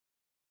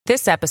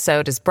This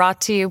episode is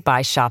brought to you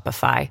by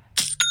Shopify.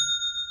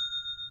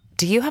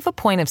 Do you have a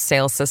point of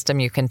sale system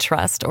you can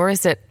trust, or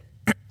is it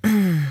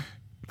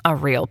a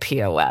real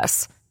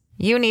POS?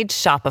 You need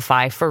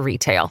Shopify for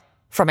retail.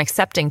 From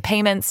accepting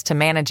payments to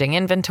managing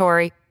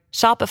inventory,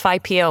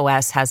 Shopify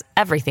POS has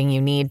everything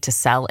you need to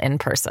sell in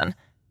person.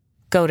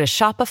 Go to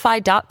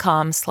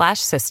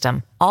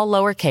shopify.com/system, all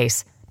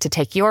lowercase, to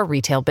take your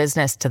retail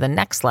business to the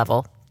next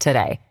level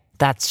today.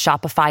 That's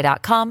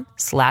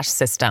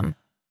shopify.com/system.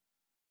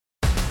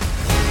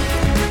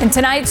 And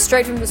tonight,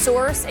 straight from the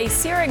source, a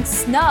searing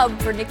snub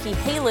for Nikki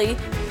Haley.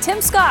 Tim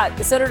Scott,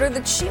 the senator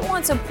that she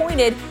once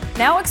appointed,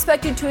 now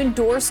expected to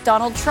endorse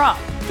Donald Trump,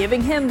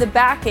 giving him the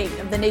backing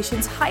of the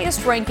nation's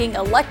highest-ranking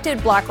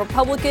elected black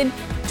Republican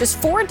just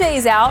 4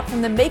 days out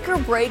from the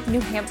make-or-break New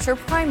Hampshire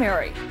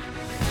primary.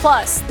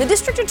 Plus, the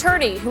district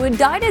attorney who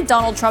indicted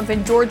Donald Trump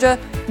in Georgia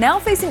now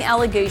facing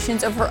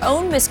allegations of her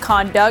own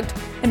misconduct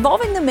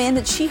involving the man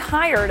that she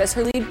hired as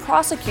her lead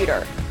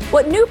prosecutor.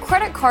 What new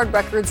credit card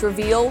records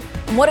reveal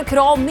and what it could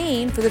all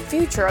mean for the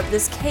future of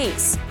this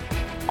case.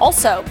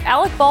 Also,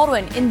 Alec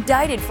Baldwin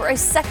indicted for a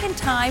second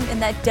time in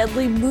that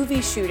deadly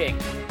movie shooting,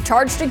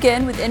 charged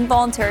again with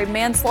involuntary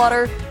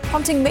manslaughter,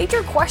 prompting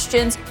major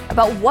questions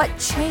about what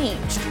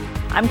changed.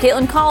 I'm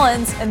Caitlin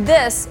Collins, and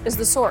this is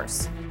The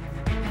Source.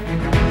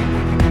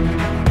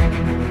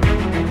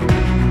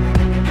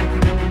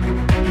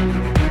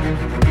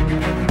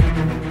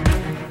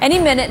 Any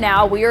minute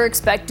now, we are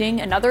expecting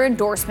another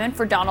endorsement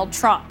for Donald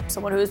Trump,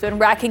 someone who has been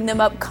racking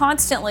them up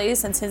constantly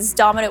since his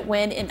dominant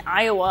win in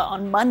Iowa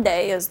on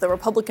Monday as the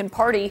Republican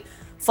Party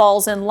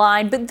falls in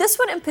line. But this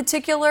one in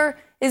particular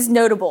is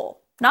notable,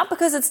 not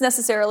because it's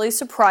necessarily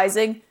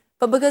surprising,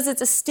 but because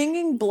it's a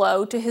stinging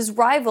blow to his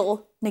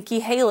rival,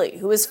 Nikki Haley,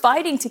 who is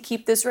fighting to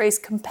keep this race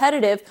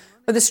competitive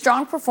with a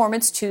strong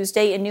performance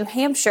Tuesday in New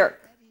Hampshire.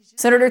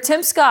 Senator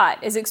Tim Scott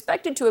is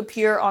expected to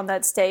appear on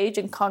that stage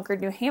in Concord,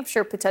 New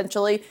Hampshire,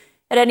 potentially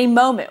at any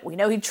moment. We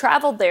know he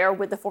traveled there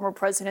with the former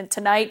president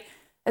tonight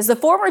as the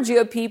former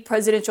GOP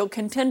presidential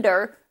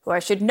contender, who I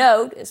should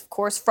note is, of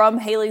course, from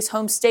Haley's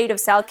home state of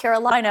South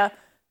Carolina,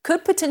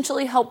 could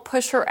potentially help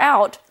push her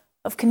out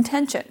of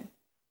contention.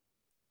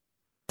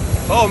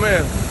 Oh,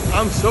 man,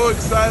 I'm so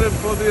excited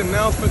for the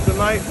announcement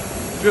tonight.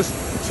 Just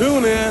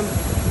tune in,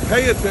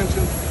 pay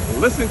attention,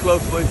 listen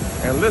closely,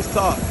 and let's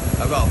talk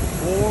about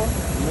 4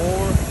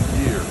 more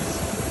years.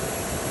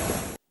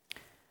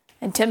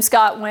 And Tim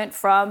Scott went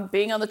from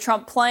being on the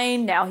Trump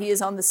plane, now he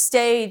is on the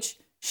stage,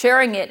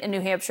 sharing it in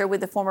New Hampshire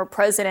with the former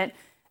president.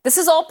 This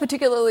is all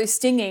particularly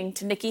stinging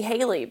to Nikki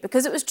Haley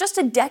because it was just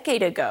a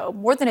decade ago,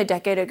 more than a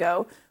decade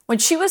ago, when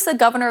she was the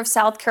governor of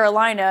South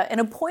Carolina and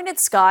appointed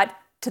Scott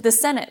to the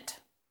Senate.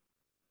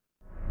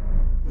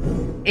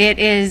 It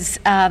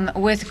is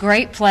with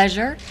great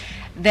pleasure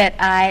that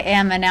I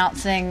am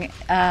announcing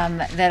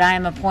that I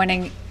am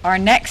appointing our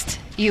next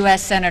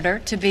U.S. Senator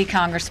to be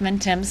Congressman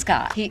Tim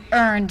Scott. He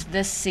earned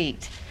this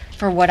seat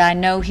for what I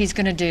know he's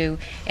going to do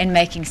in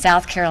making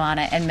South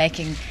Carolina and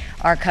making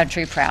our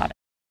country proud.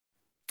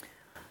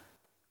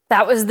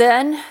 That was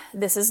then,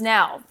 this is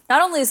now.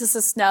 Not only is this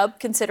a snub,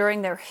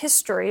 considering their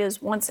history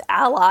as once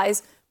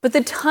allies, but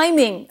the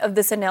timing of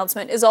this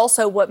announcement is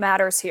also what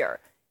matters here.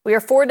 We are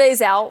 4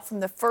 days out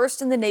from the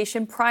first in the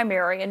nation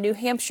primary in New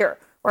Hampshire,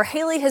 where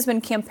Haley has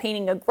been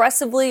campaigning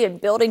aggressively and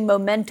building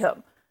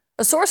momentum.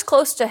 A source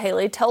close to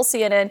Haley tells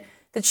CNN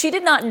that she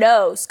did not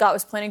know Scott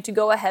was planning to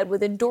go ahead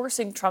with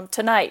endorsing Trump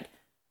tonight.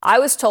 I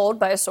was told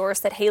by a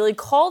source that Haley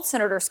called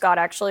Senator Scott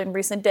actually in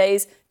recent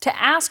days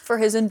to ask for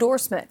his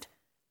endorsement.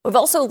 We've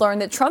also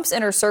learned that Trump's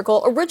inner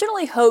circle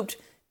originally hoped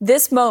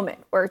this moment,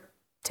 where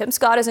Tim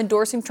Scott is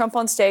endorsing Trump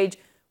on stage,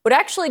 would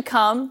actually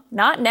come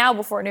not now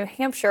before New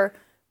Hampshire,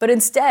 but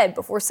instead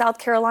before South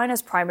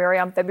Carolina's primary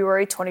on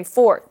February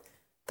 24th.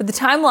 But the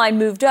timeline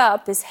moved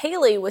up as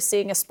Haley was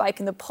seeing a spike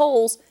in the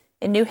polls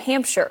in New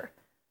Hampshire.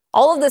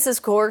 All of this is,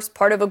 of course,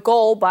 part of a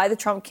goal by the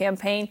Trump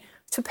campaign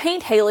to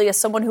paint Haley as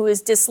someone who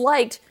is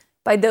disliked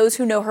by those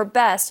who know her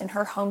best in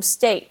her home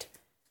state.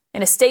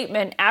 In a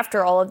statement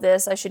after all of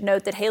this, I should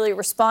note that Haley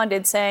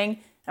responded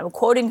saying, I'm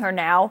quoting her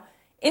now,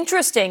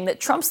 "Interesting that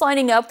Trump's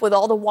lining up with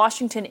all the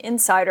Washington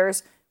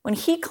insiders when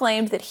he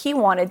claimed that he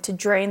wanted to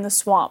drain the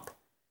swamp."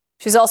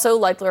 She's also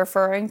likely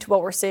referring to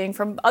what we're seeing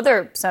from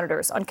other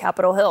senators on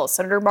Capitol Hill,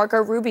 Senator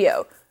Marco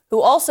Rubio,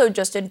 who also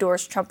just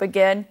endorsed Trump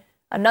again.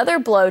 Another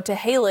blow to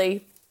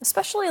Haley,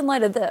 especially in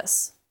light of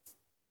this.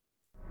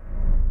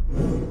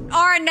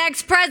 Our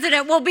next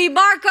president will be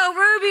Marco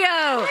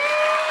Rubio.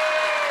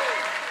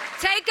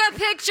 Take a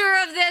picture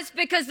of this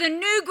because the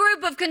new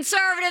group of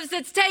conservatives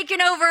that's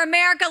taken over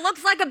America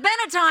looks like a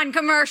Benetton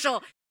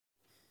commercial.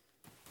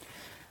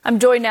 I'm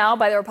joined now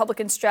by the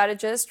Republican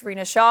strategist,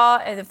 Rena Shaw,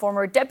 and the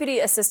former deputy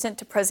assistant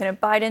to President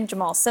Biden,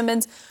 Jamal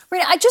Simmons.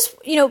 Rena, I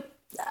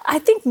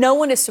think no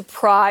one is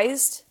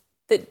surprised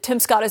that Tim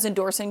Scott is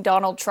endorsing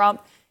Donald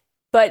Trump.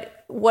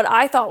 But what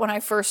I thought when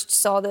I first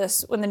saw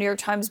this, when the New York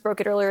Times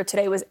broke it earlier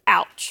today, was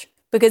ouch.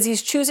 Because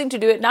he's choosing to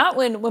do it not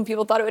when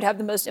people thought it would have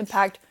the most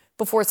impact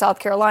before South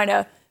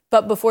Carolina,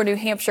 but before New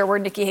Hampshire, where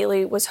Nikki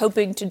Haley was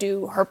hoping to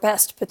do her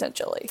best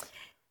potentially.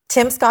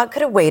 Tim Scott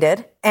could have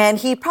waited, and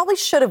he probably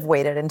should have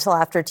waited until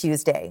after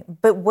Tuesday.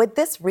 But what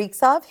this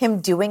reeks of, him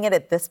doing it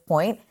at this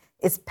point,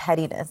 is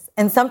pettiness.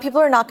 And some people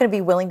are not going to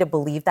be willing to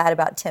believe that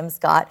about Tim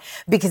Scott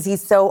because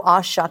he's so aw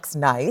shucks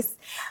nice.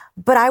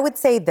 But I would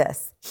say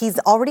this, he's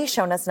already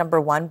shown us, number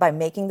one, by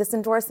making this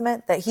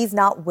endorsement, that he's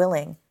not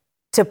willing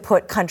to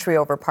put country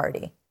over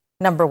party.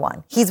 Number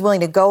one, he's willing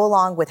to go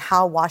along with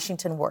how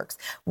Washington works.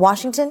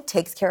 Washington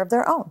takes care of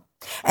their own.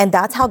 And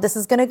that's how this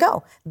is going to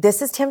go.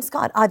 This is Tim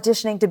Scott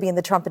auditioning to be in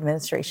the Trump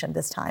administration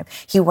this time.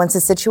 He wants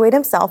to situate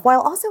himself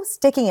while also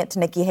sticking it to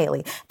Nikki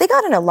Haley. They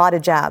got in a lot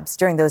of jabs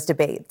during those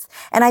debates.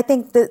 And I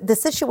think the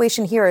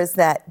situation here is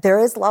that there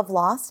is love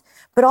lost,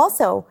 but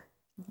also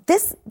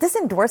this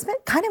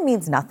endorsement kind of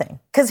means nothing.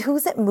 Because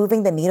who's it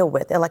moving the needle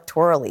with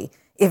electorally?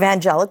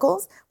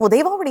 Evangelicals? Well,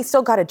 they've already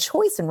still got a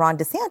choice in Ron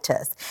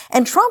DeSantis.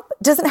 And Trump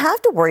doesn't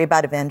have to worry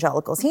about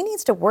evangelicals. He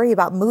needs to worry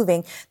about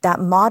moving that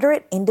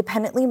moderate,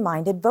 independently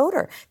minded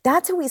voter.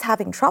 That's who he's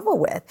having trouble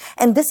with.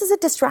 And this is a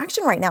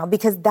distraction right now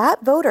because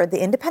that voter,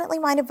 the independently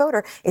minded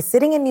voter, is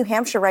sitting in New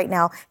Hampshire right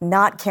now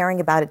not caring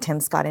about a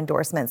Tim Scott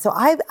endorsement. So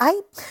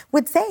I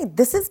would say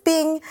this is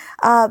being,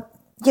 a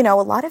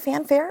lot of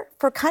fanfare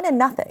for kind of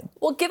nothing.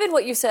 Well, given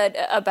what you said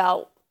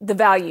about the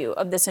value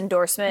of this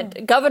endorsement.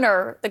 The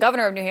governor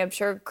of New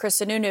Hampshire, Chris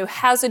Sununu,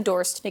 has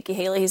endorsed Nikki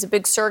Haley. He's a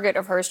big surrogate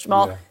of hers,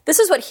 Jamal. Yeah. This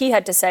is what he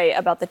had to say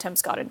about the Tim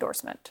Scott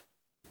endorsement.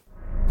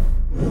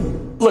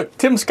 Look,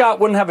 Tim Scott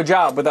wouldn't have a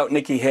job without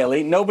Nikki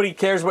Haley. Nobody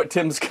cares what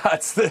Tim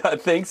Scott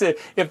thinks.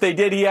 If they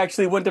did, he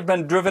actually wouldn't have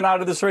been driven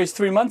out of this race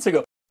 3 months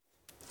ago.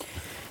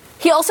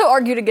 He also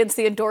argued against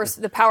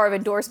the power of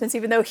endorsements,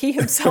 even though he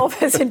himself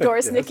has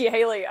endorsed yes. Nikki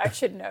Haley, I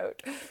should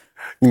note.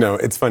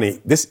 It's funny.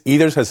 This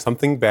either says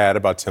something bad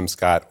about Tim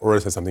Scott or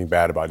it says something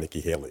bad about Nikki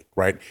Haley,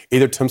 right?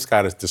 Either Tim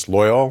Scott is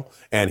disloyal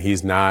and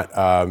he's not,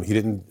 he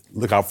didn't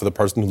look out for the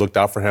person who looked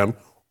out for him,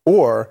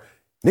 or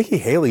Nikki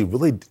Haley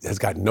really has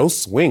got no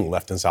swing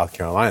left in South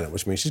Carolina,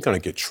 which means she's going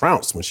to get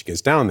trounced when she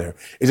gets down there.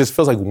 It just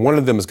feels like one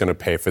of them is going to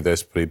pay for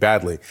this pretty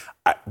badly.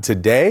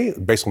 Today,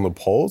 based on the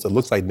polls, it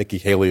looks like Nikki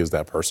Haley is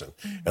that person.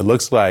 Mm-hmm. It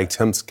looks like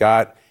Tim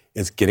Scott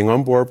is getting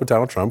on board with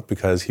Donald Trump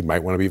because he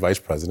might want to be vice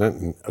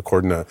president. And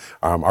according to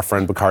our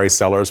friend Bakari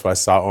Sellers, who I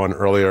saw on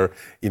earlier,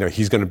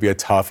 he's going to be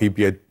he'd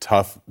be a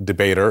tough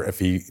debater if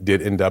he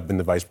did end up in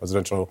the vice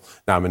presidential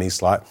nominee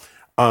slot.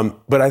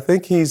 But I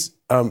think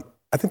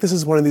I think this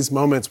is one of these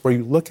moments where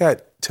you look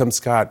at Tim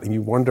Scott and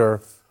you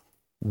wonder,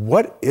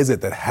 what is it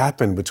that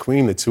happened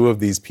between the two of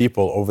these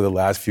people over the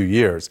last few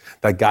years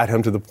that got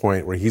him to the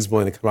point where he's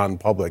willing to come out in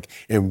public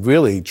and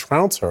really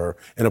trounce her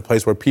in a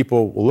place where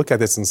people will look at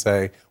this and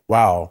say,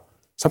 wow,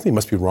 something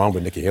must be wrong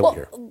with Nikki Haley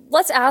here.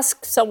 Let's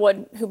ask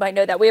someone who might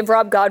know that. We have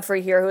Rob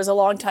Godfrey here, who is a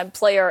longtime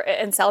player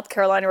in South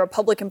Carolina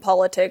Republican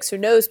politics, who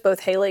knows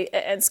both Haley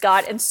and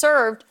Scott and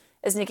served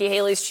as Nikki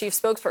Haley's chief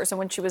spokesperson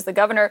when she was the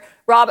governor.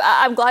 Rob,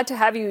 I'm glad to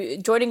have you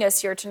joining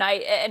us here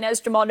tonight. And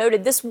as Jamal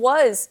noted, this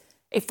was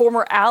a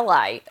former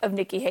ally of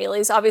Nikki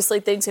Haley's.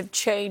 Obviously, things have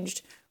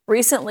changed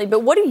recently,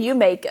 but what do you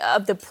make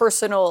of the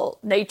personal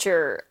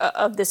nature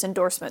of this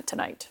endorsement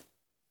tonight?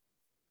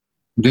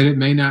 That it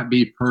may not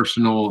be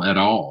personal at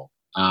all.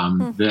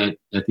 That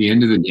at the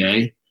end of the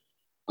day,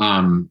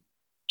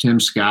 Tim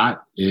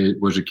Scott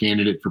was a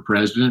candidate for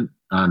president.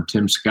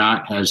 Tim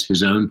Scott has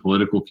his own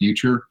political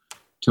future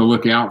to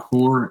look out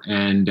for,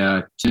 and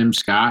Tim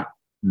Scott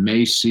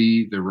may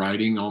see the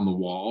writing on the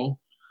wall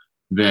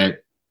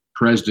that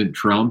President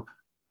Trump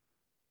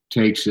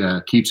keeps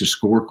a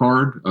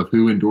scorecard of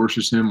who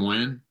endorses him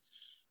when.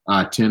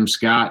 Tim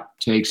Scott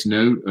takes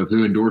note of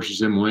who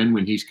endorses him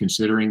when he's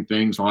considering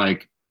things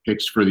like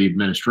picks for the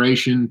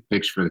administration,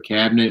 picks for the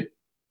cabinet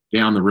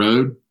down the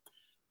road.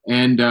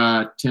 And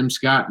Tim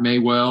Scott may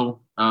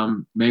well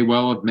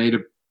have made a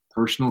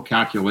personal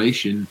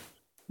calculation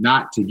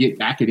not to get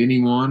back at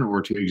anyone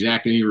or to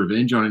exact any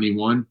revenge on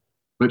anyone,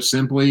 but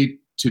simply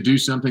to do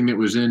something that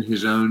was in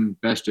his own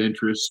best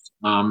interest,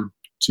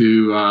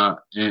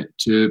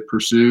 to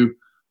pursue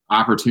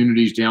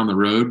opportunities down the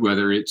road,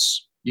 whether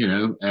it's,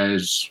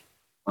 as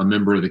a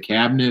member of the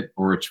cabinet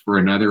or it's for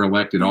another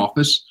elected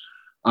office.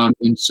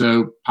 And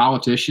so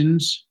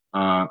politicians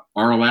are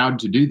allowed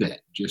to do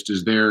that, just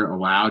as they're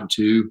allowed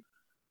to,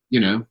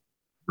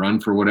 run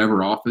for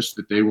whatever office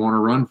that they want to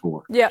run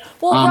for. Yeah.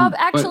 Well, Rob,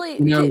 actually,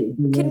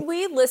 can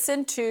we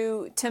listen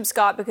to Tim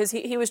Scott? Because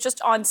he was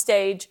just on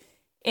stage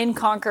in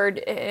Concord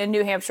in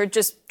New Hampshire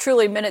just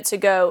truly minutes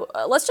ago.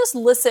 Let's just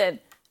listen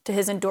to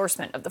his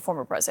endorsement of the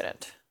former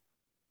president.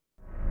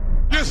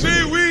 You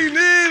see, we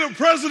need a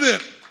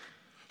president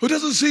who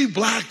doesn't see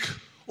black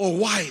or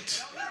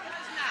white.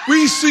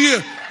 We see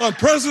a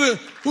president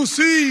who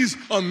sees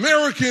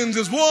Americans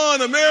as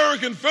one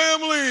American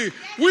family.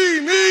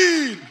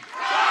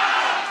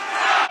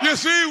 You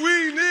see,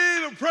 we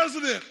need a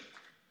president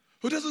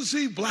who doesn't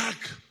see black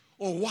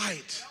or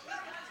white.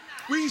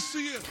 We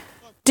see it.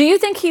 Do you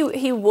think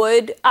he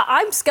would?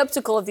 I'm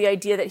skeptical of the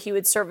idea that he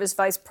would serve as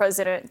vice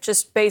president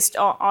just based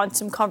on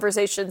some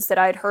conversations that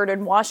I had heard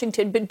in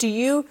Washington. But do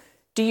you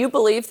Do you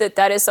believe that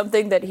that is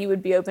something that he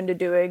would be open to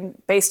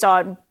doing based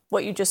on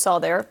what you just saw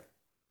there?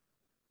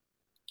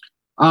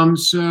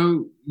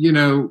 So,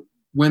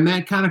 when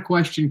that kind of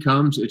question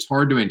comes, it's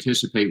hard to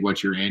anticipate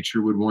what your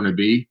answer would want to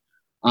be,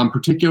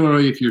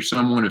 particularly if you're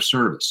someone of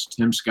service.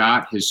 Tim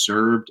Scott has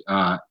served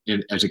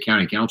as a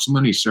county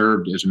councilman. He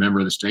served as a member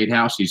of the State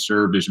House. He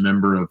served as a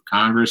member of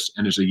Congress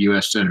and as a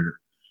U.S. Senator.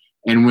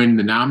 And when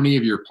the nominee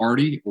of your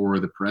party or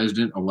the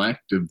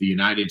president-elect of the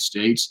United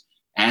States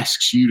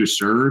asks you to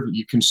serve,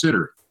 you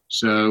consider it.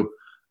 So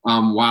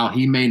while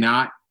he may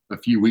not a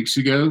few weeks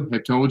ago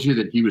have told you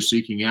that he was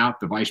seeking out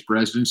the vice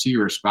presidency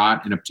or a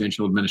spot in a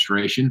potential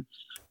administration,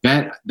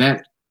 that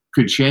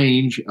could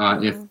change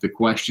if the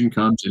question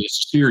comes and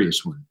it's a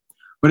serious one.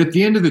 But at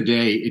the end of the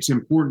day, it's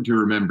important to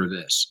remember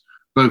this.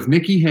 Both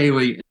Nikki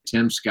Haley and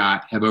Tim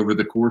Scott have over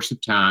the course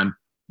of time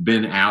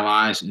been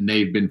allies and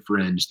they've been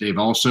friends. They've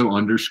also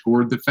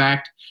underscored the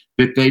fact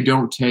that they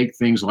don't take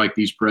things like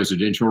these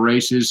presidential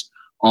races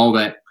all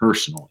that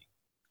personally.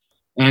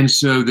 And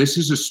so this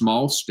is a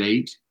small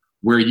state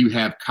where you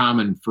have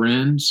common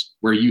friends,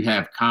 where you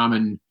have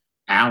common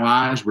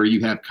allies, where you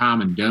have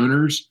common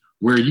donors,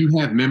 where you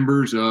have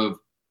members of,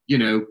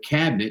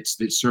 cabinets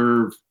that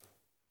serve,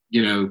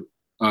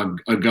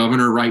 a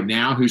governor right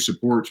now who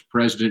supports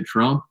President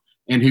Trump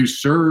and who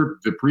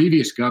served the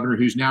previous governor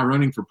who's now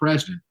running for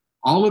president.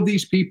 All of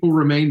these people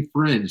remain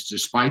friends,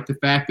 despite the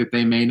fact that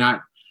they may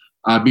not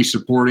be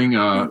supporting,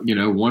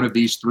 one of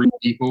these three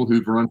people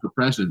who've run for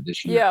president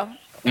this year. Yeah.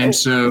 And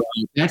so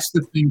that's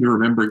the thing to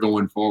remember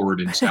going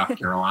forward in South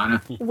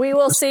Carolina. We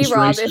will see,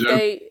 Rob,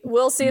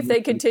 if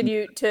they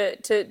continue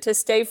to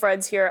stay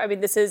friends here. I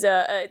mean, this is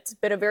it's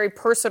been a very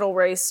personal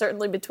race,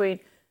 certainly between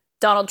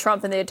Donald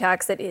Trump and the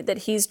attacks that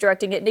he's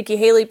directing at Nikki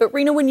Haley. But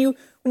Rena, when you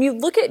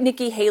look at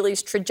Nikki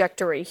Haley's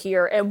trajectory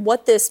here and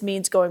what this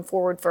means going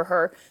forward for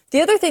her,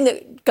 the other thing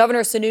that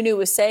Governor Sununu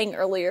was saying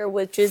earlier,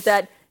 which is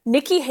that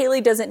Nikki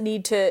Haley doesn't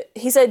need to,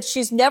 he said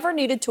she's never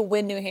needed to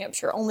win New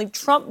Hampshire. Only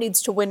Trump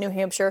needs to win New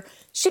Hampshire.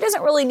 She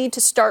doesn't really need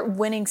to start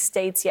winning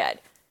states yet.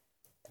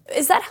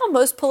 Is that how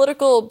most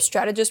political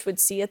strategists would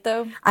see it,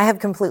 though? I have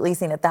completely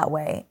seen it that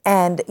way.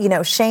 And,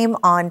 shame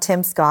on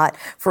Tim Scott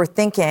for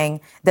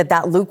thinking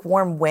that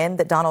lukewarm win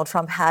that Donald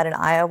Trump had in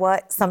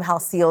Iowa somehow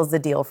seals the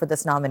deal for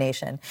this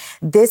nomination.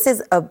 This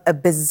is a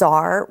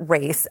bizarre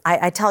race.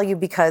 I tell you,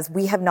 because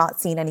we have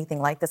not seen anything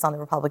like this on the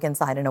Republican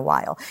side in a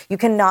while. You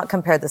cannot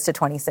compare this to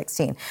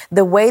 2016.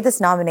 The way this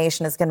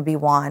nomination is going to be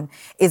won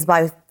is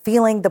by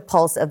feeling the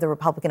pulse of the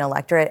Republican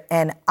electorate,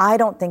 and I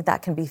don't think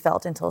that can be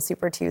felt until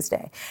Super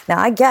Tuesday. Now,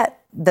 I get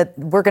that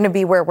we're going to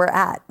be where we're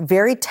at,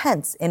 very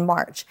tense in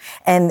March,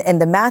 and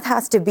the math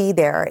has to be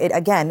there.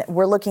 Again,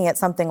 we're looking at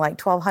something like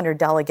 1,200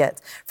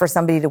 delegates for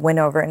somebody to win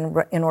over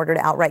in order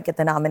to outright get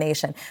the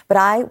nomination. But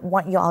I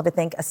want you all to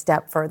think a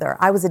step further.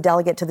 I was a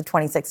delegate to the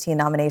 2016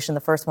 nomination,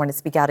 the first one to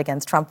speak out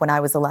against Trump when I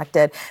was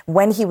elected,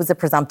 when he was a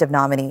presumptive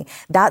nominee.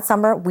 That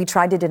summer, we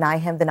tried to deny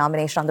him the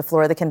nomination on the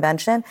floor of the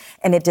convention,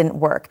 and it didn't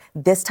work.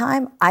 This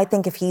time, I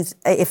think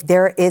if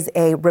there is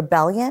a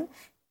rebellion,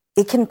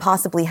 it can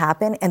possibly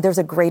happen, and there's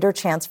a greater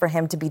chance for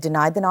him to be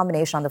denied the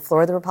nomination on the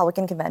floor of the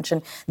Republican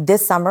convention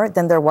this summer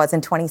than there was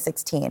in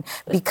 2016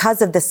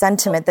 because of the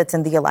sentiment that's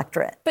in the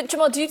electorate. But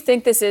Jamal, do you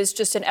think this is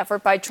just an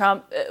effort by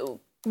Trump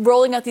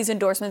rolling out these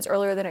endorsements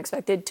earlier than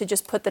expected to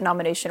just put the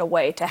nomination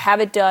away, to have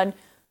it done?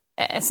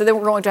 And so then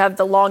we're going to have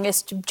the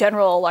longest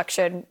general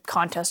election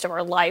contest of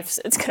our lives,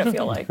 it's going to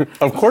feel like.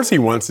 Of course he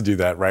wants to do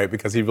that, right?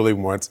 Because he really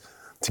wants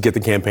to get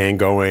the campaign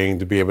going,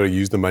 to be able to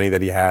use the money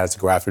that he has to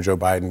go after Joe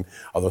Biden,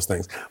 all those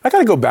things. I got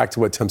to go back to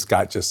what Tim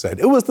Scott just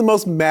said. It was the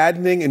most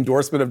maddening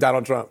endorsement of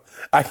Donald Trump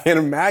I can't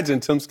imagine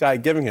Tim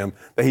Scott giving him,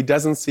 that he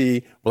doesn't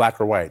see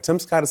black or white. Tim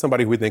Scott is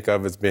somebody who we think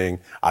of as being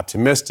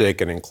optimistic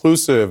and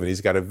inclusive, and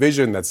he's got a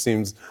vision that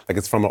seems like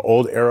it's from an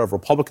old era of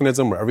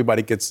republicanism where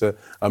everybody gets to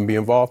be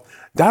involved.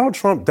 Donald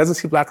Trump doesn't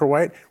see black or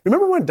white.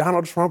 Remember when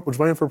Donald Trump was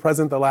running for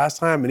president the last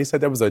time and he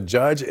said there was a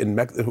judge in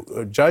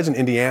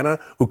Indiana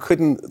who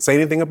couldn't say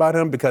anything about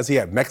him because he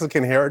had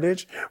Mexican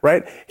heritage,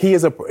 right?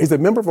 He's a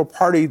member of a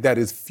party that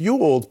is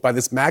fueled by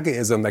this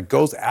MAGAism that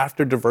goes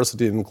after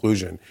diversity and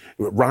inclusion.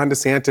 Ron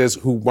DeSantis,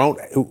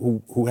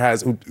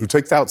 who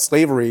takes out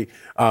slavery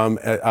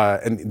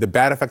and the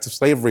bad effects of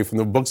slavery from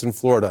the books in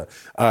Florida.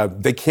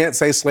 They can't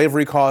say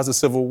slavery caused a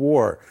civil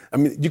war. I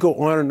mean, you go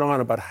on and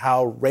on about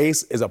how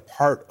race is a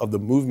part of the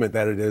movement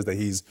that it is that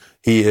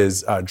he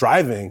is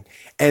driving.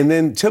 And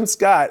then Tim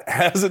Scott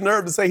has the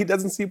nerve to say he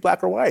doesn't see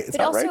black or white. It's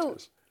outrageous. Also,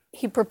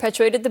 he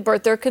perpetuated the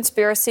birther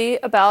conspiracy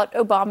about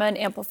Obama and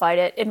amplified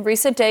it. In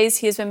recent days,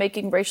 he has been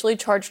making racially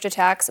charged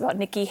attacks about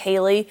Nikki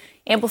Haley,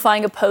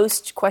 amplifying a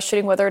post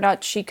questioning whether or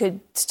not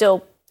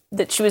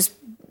that she was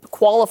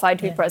qualified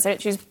to be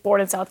president. She's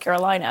born in South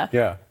Carolina.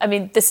 Yeah. I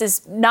mean, this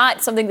is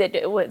not something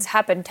that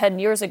happened 10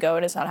 years ago,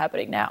 and it's not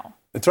happening now.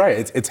 That's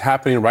right. It's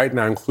happening right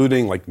now,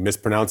 including like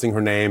mispronouncing her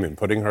name and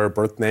putting her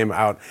birth name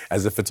out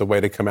as if it's a way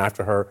to come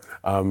after her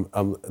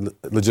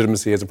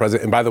legitimacy as a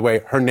president. And by the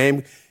way, her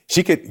name,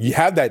 you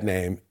have that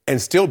name and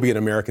still be an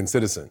American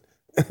citizen.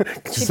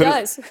 She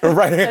does.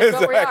 Right, That's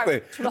what we are.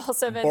 exactly. Jamal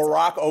Simmons.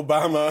 Barack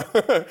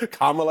Obama,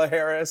 Kamala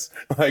Harris,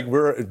 like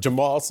we're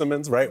Jamal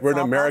Simmons, right? We're in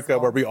America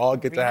where we all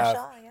get to have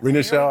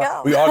Rena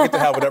Shaw. We all get to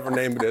have whatever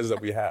name it is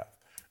that we have.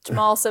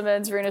 Jamal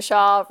Simmons, Rena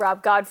Shaw,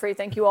 Rob Godfrey,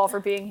 thank you all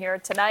for being here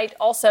tonight.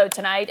 Also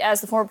tonight,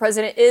 as the former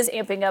president is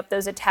amping up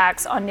those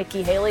attacks on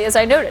Nikki Haley, as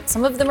I noted,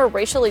 some of them are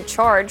racially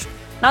charged.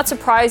 Not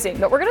surprising,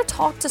 but we're going to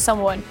talk to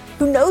someone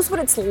who knows what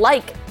it's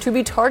like to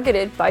be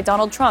targeted by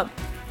Donald Trump.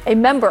 A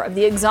member of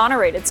the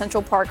exonerated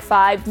Central Park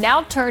Five,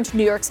 now turned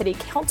New York City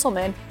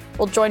councilman,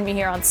 will join me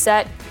here on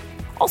set.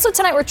 Also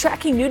tonight, we're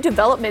tracking new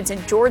developments in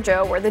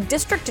Georgia, where the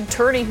district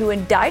attorney who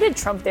indicted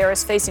Trump there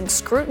is facing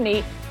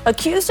scrutiny,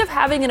 accused of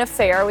having an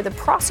affair with a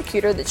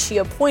prosecutor that she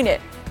appointed.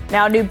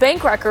 Now, new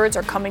bank records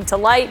are coming to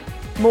light.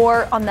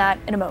 More on that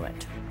in a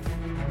moment.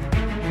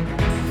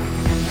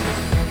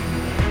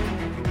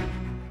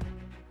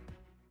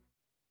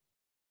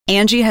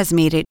 Angie has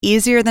made it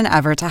easier than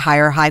ever to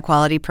hire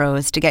high-quality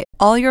pros to get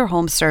all your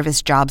home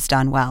service jobs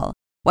done well.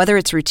 Whether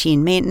it's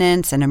routine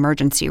maintenance, an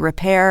emergency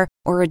repair,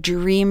 or a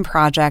dream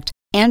project,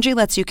 Angie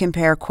lets you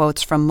compare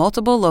quotes from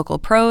multiple local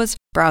pros,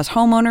 browse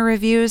homeowner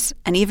reviews,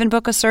 and even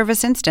book a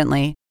service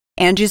instantly.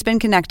 Angie's been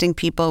connecting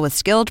people with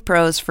skilled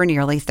pros for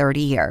nearly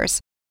 30 years.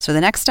 So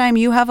the next time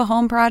you have a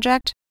home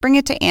project, bring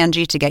it to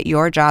Angie to get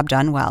your job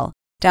done well.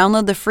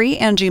 Download the free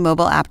Angie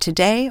mobile app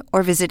today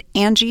or visit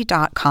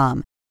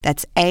Angie.com.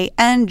 That's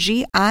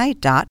ANGI.com.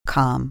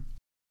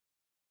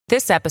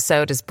 This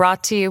episode is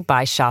brought to you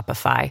by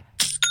Shopify.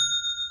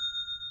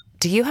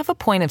 Do you have a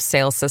point of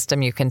sale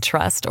system you can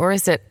trust, or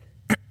is it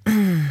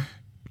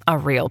a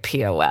real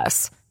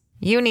POS?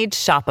 You need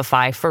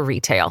Shopify for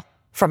retail.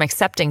 From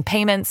accepting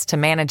payments to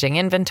managing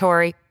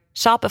inventory,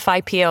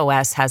 Shopify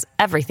POS has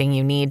everything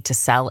you need to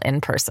sell in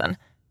person.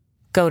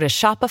 Go to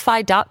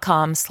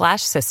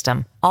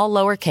shopify.com/system, all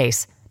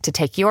lowercase, to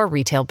take your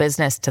retail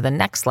business to the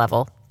next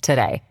level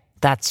today.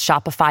 That's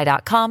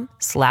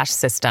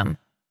shopify.com/system.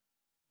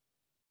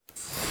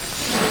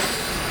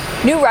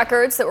 New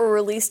records that were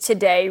released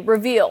today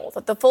reveal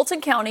that the Fulton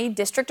County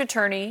District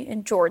Attorney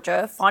in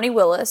Georgia, Fani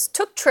Willis,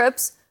 took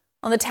trips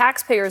on the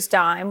taxpayer's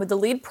dime with the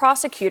lead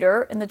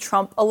prosecutor in the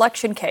Trump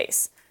election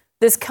case.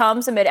 This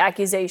comes amid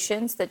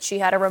accusations that she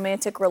had a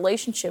romantic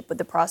relationship with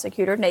the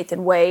prosecutor,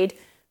 Nathan Wade,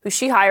 who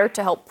she hired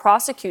to help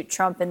prosecute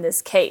Trump in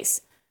this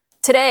case.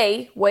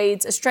 Today,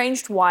 Wade's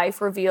estranged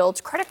wife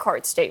revealed credit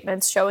card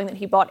statements showing that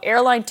he bought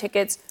airline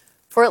tickets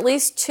for at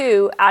least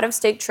 2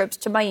 out-of-state trips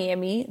to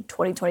Miami in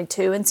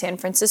 2022 and San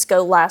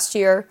Francisco last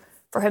year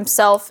for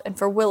himself and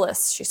for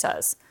Willis, she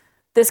says.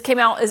 This came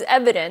out as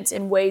evidence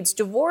in Wade's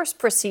divorce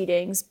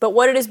proceedings, but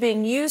what it is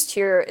being used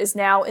here is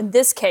now in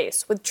this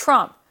case with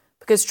Trump,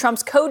 because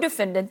Trump's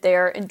co-defendant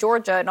there in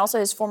Georgia and also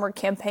his former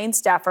campaign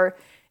staffer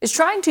is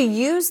trying to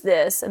use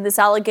this and this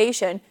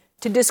allegation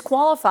to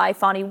disqualify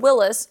Fani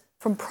Willis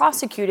from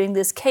prosecuting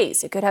this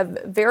case. It could have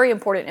very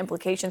important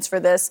implications for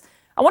this.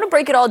 I want to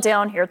break it all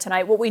down here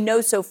tonight, what we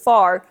know so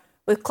far,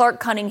 with Clark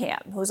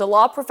Cunningham, who's a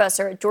law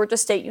professor at Georgia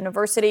State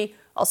University.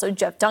 Also,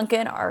 Jeff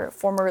Duncan, our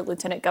former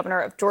lieutenant governor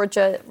of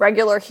Georgia,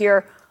 regular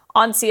here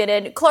on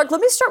CNN. Clark,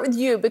 let me start with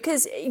you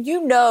because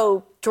you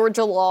know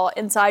Georgia law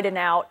inside and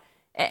out.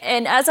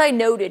 And as I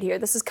noted here,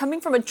 this is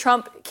coming from a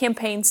Trump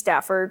campaign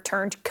staffer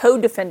turned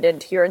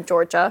co-defendant here in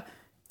Georgia.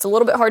 It's a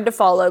little bit hard to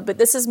follow, but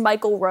this is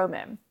Michael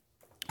Roman,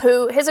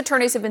 who his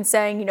attorneys have been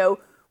saying, you know,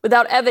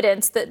 without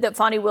evidence that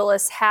Fani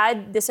Willis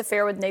had this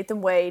affair with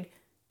Nathan Wade,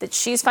 that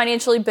she's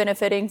financially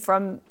benefiting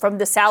from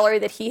the salary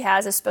that he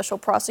has as special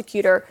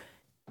prosecutor.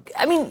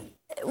 I mean,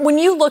 when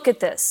you look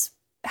at this,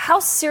 how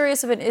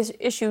serious of an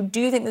issue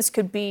do you think this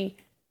could be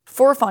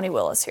for Fani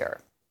Willis here?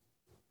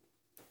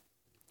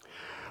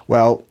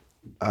 Well,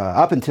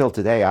 up until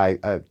today,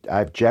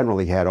 I've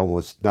generally had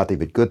almost nothing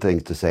but good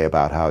things to say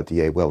about how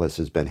DA Willis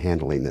has been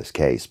handling this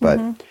case. But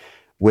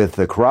with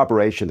the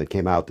corroboration that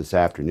came out this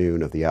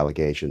afternoon of the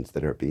allegations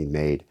that are being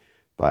made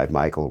by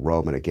Michael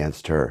Roman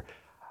against her,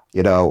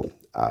 you know,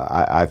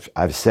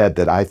 I've said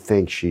that I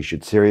think she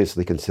should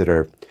seriously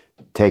consider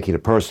taking a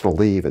personal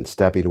leave and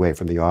stepping away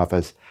from the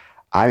office.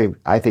 I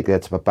think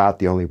that's about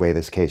the only way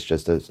this case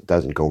just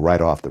doesn't go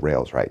right off the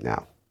rails right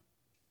now.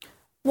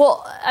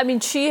 Well, I mean,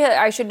 she,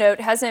 I should note,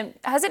 hasn't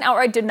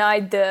outright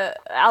denied the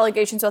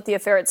allegations about the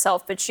affair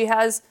itself, but she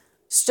has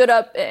stood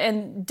up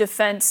in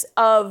defense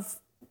of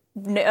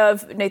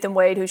Nathan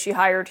Wade, who she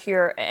hired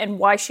here, and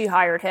why she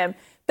hired him.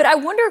 But I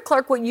wonder,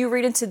 Clark, what you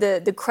read into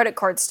the credit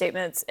card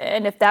statements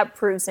and if that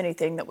proves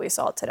anything that we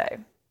saw today.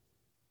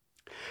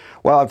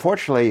 Well,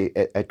 unfortunately,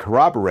 it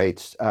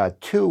corroborates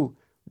two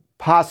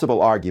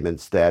possible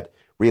arguments that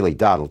really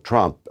Donald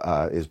Trump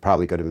is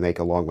probably going to make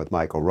along with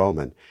Michael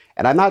Roman.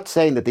 And I'm not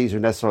saying that these are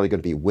necessarily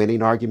going to be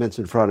winning arguments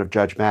in front of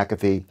Judge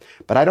McAfee,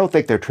 but I don't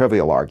think they're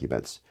trivial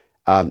arguments.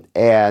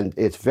 And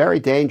it's very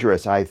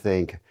dangerous, I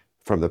think,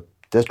 from the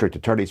district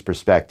attorney's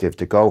perspective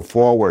to go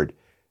forward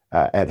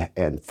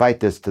and fight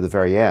this to the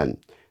very end.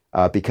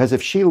 Because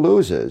if she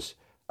loses,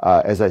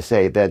 as I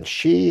say, then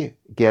she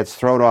gets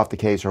thrown off the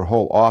case, her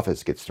whole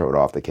office gets thrown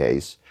off the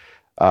case.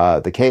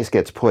 the case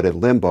gets put in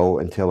limbo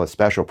until a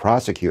special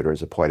prosecutor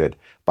is appointed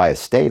by a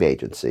state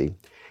agency.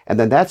 And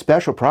then that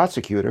special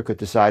prosecutor could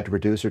decide to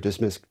reduce or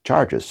dismiss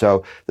charges.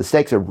 So the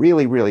stakes are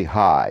really, really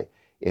high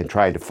in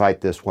trying to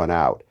fight this one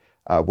out.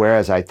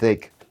 Whereas I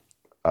think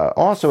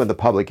also in the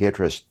public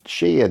interest,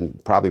 she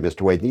and probably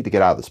Mr. Wade need to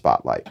get out of the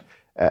spotlight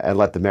and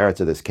let the merits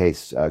of this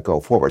case go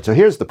forward. So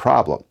here's the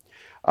problem.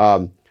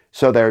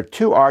 So there are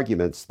two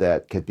arguments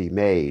that could be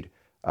made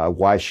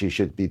why she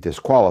should be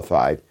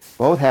disqualified,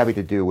 both having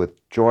to do with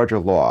Georgia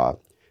law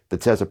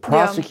that says a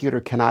prosecutor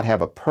cannot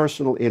have a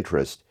personal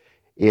interest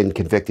in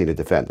convicting a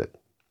defendant.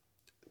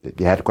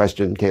 You had a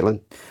question, Caitlin?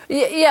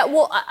 Yeah.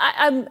 Well,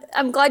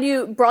 I'm glad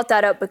you brought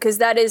that up, because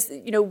that is,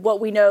 what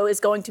we know is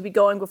going to be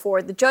going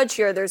before the judge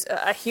here. There's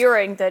a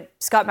hearing that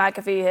Scott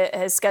McAfee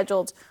has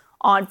scheduled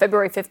on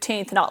February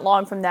 15th, not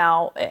long from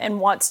now, and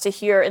wants to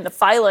hear in the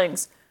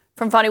filings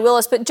from Fani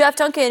Willis. But Jeff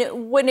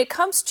Duncan, when it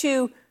comes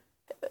to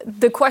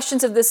the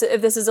questions of this,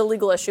 if this is a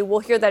legal issue, we'll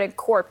hear that in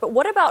court. But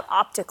what about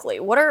optically?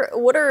 What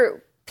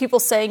are people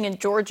saying in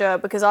Georgia?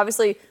 Because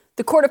obviously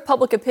the court of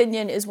public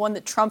opinion is one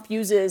that Trump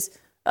uses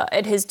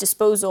at his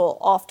disposal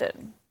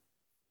often.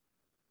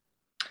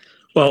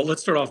 Well,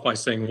 let's start off by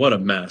saying what a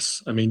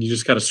mess. I mean, you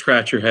just got to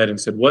scratch your head and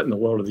said, what in the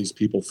world are these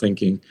people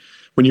thinking?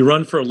 When you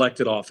run for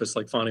elected office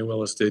like Fani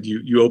Willis did,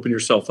 you open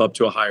yourself up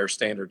to a higher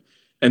standard.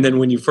 And then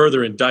when you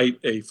further indict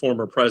a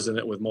former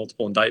president with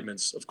multiple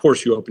indictments, of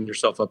course, you open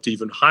yourself up to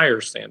even higher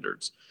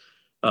standards.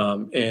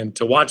 And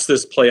to watch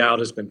this play out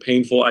has been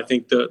painful. I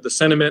think the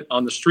sentiment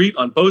on the street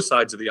on both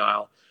sides of the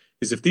aisle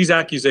is if these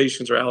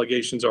accusations or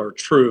allegations are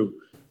true,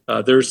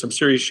 there's some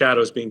serious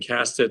shadows being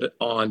casted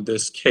on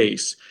this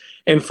case.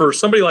 And for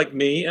somebody like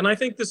me, and I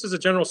think this is a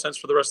general sense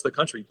for the rest of the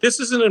country,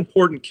 this is an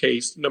important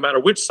case, no matter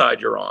which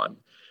side you're on,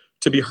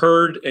 to be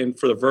heard and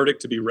for the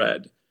verdict to be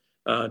read.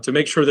 To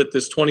make sure that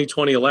this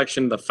 2020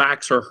 election, the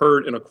facts are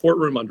heard in a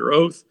courtroom under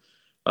oath,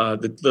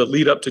 the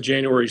lead up to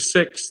January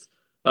 6th.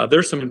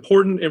 There's some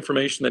important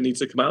information that needs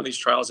to come out in these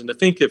trials. And to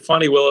think that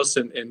Fani Willis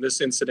in this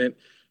incident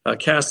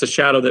cast a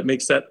shadow that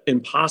makes that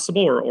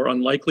impossible or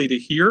unlikely to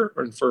hear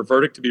or for a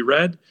verdict to be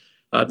read,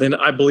 then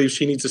I believe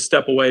she needs to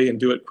step away and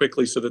do it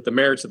quickly so that the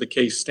merits of the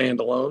case stand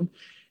alone.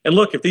 And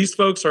look, if these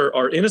folks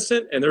are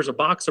innocent and there's a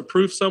box of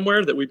proof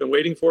somewhere that we've been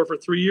waiting for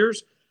 3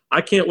 years, I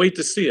can't wait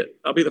to see it.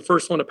 I'll be the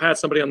first one to pat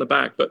somebody on the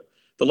back. But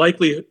the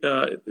likely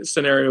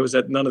scenario is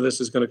that none of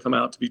this is going to come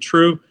out to be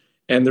true,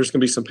 and there's going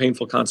to be some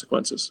painful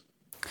consequences.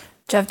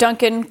 Jeff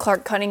Duncan,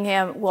 Clark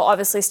Cunningham, will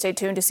obviously stay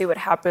tuned to see what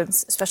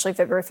happens, especially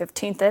February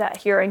 15th at that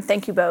hearing.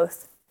 Thank you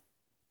both.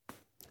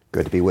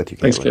 Good to be with you,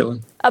 Caitlin. Thanks,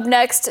 Caitlin. Up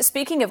next,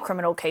 speaking of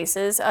criminal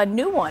cases, a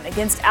new one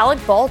against Alec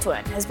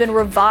Baldwin has been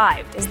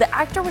revived as the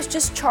actor was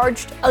just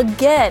charged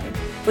again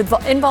with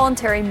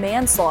involuntary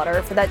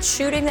manslaughter for that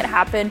shooting that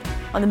happened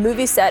on the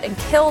movie set and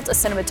killed a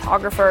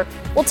cinematographer.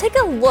 We'll take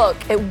a look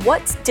at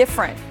what's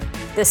different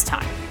this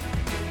time.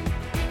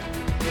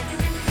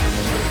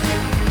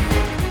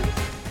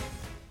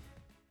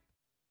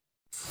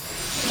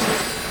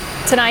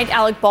 Tonight,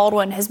 Alec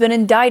Baldwin has been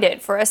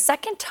indicted for a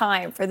second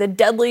time for the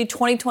deadly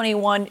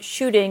 2021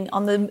 shooting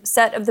on the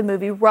set of the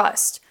movie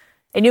Rust.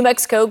 A New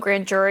Mexico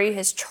grand jury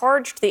has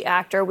charged the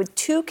actor with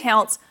 2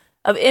 counts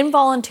of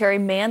involuntary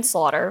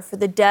manslaughter for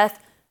the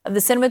death of the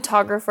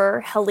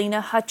cinematographer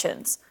Helena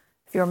Hutchins.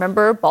 If you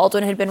remember,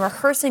 Baldwin had been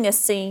rehearsing a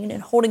scene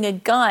and holding a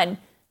gun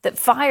that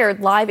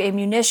fired live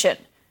ammunition.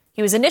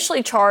 He was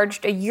initially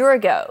charged a year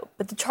ago,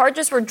 but the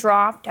charges were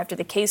dropped after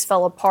the case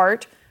fell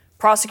apart.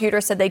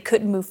 Prosecutors said they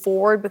couldn't move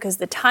forward because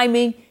the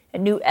timing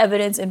and new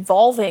evidence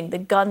involving the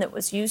gun that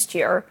was used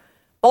here.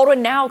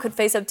 Baldwin now could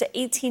face up to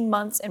 18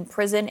 months in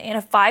prison and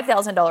a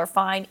 $5,000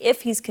 fine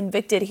if he's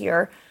convicted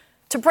here.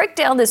 To break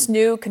down this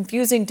new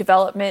confusing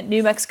development,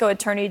 New Mexico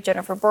attorney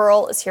Jennifer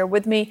Burrell is here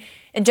with me.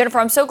 And Jennifer,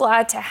 I'm so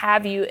glad to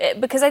have you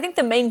because I think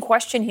the main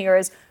question here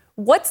is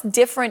what's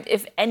different,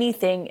 if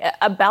anything,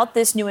 about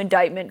this new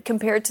indictment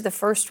compared to the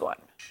first one?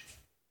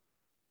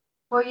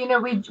 Well,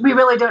 we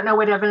really don't know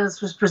what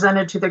evidence was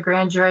presented to the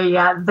grand jury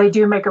yet. They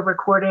do make a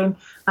recording.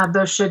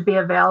 Those should be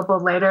available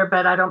later,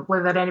 but I don't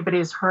believe that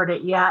anybody's heard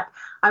it yet.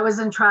 I was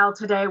in trial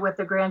today with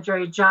the grand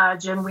jury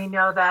judge, and we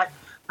know that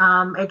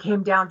it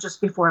came down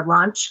just before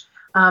lunch.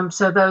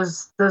 So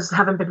those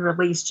haven't been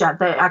released yet,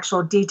 the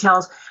actual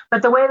details.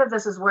 But the way that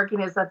this is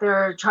working is that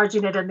they're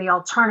charging it in the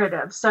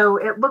alternative. So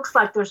it looks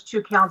like there's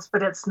 2 counts,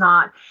 but it's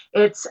not.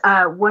 It's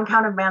 1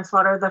 count of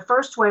manslaughter. The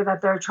first way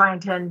that they're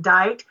trying to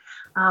indict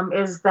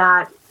is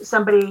that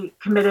somebody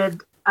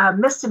committed a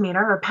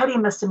misdemeanor, a petty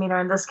misdemeanor,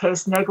 in this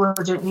case,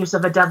 negligent use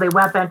of a deadly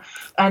weapon,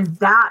 and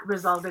that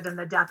resulted in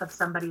the death of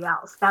somebody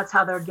else. That's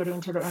how they're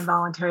getting to the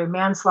involuntary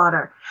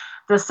manslaughter.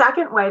 The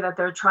second way that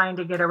they're trying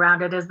to get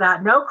around it is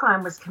that no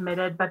crime was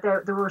committed, but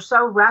they were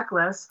so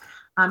reckless,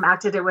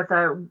 acted it with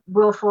a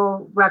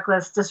willful,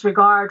 reckless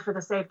disregard for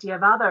the safety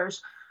of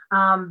others,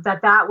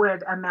 that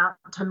would amount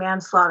to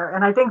manslaughter.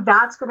 And I think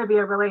that's going to be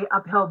a really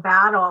uphill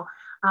battle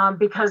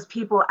because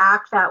people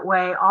act that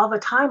way all the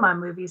time on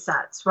movie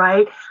sets,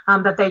 right?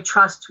 That they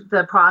trust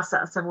the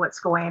process of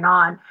what's going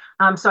on.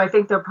 So I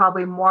think they're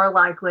probably more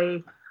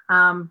likely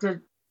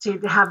to to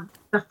have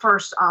the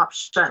first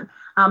option.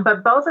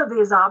 But both of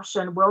these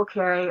options will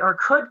carry or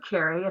could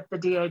carry, if the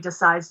DA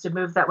decides to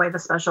move that way, the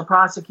special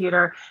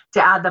prosecutor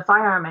to add the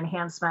firearm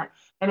enhancement.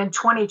 And in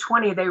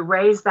 2020, they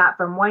raised that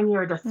from 1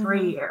 year to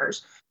 3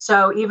 years.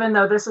 So even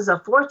though this is a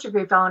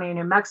 4th-degree felony in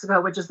New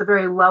Mexico, which is the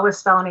very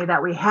lowest felony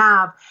that we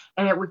have,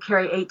 and it would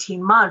carry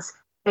 18 months,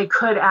 they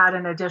could add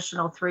an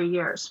additional 3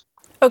 years.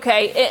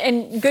 Okay,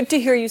 and good to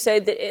hear you say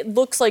that it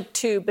looks like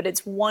 2, but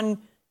it's 1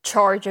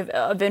 charge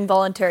of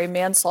involuntary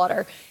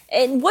manslaughter.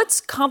 And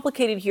what's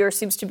complicated here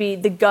seems to be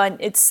the gun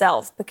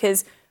itself,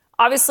 because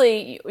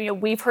obviously,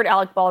 we've heard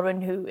Alec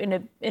Baldwin, who in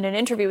an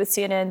interview with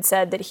CNN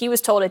said that he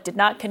was told it did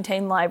not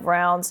contain live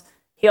rounds.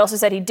 He also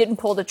said he didn't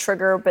pull the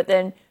trigger, but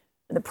then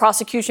the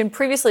prosecution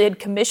previously had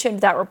commissioned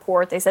that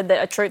report. They said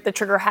that the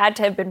trigger had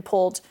to have been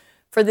pulled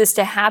for this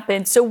to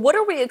happen. So what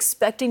are we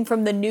expecting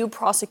from the new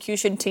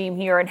prosecution team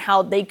here and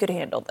how they could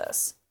handle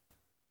this?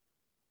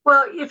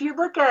 Well, if you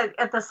look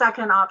at the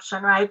second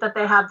option, right, that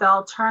they have the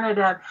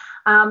alternative,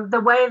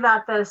 the way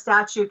that the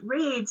statute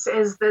reads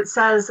is that it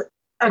says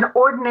how an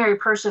ordinary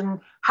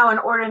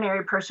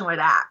person would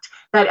act,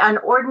 that an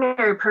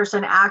ordinary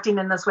person acting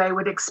in this way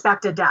would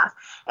expect a death.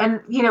 And,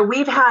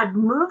 we've had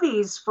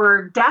movies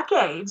for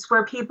decades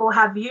where people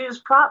have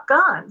used prop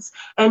guns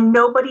and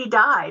nobody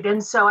died.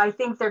 And so I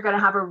think they're going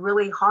to have a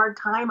really hard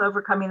time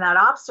overcoming that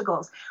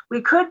obstacles.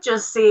 We could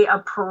just see a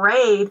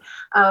parade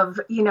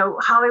of,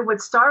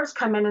 Hollywood stars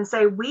come in and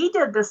say, we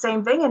did the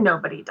same thing and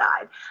nobody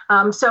died.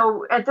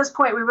 So at this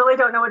point, we really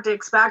don't know what to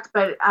expect,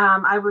 but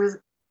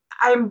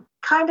I'm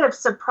kind of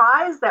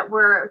surprised that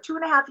we're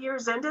 2.5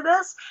 years into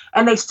this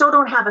and they still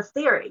don't have a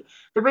theory.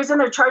 The reason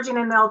they're charging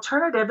in the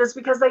alternative is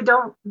because they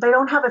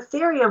don't have a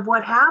theory of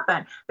what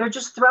happened. They're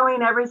just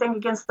throwing everything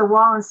against the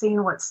wall and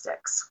seeing what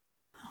sticks.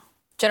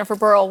 Jennifer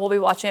Burrell will be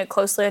watching it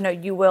closely. I know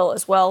you will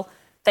as well.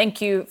 Thank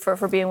you for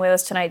being with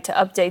us tonight to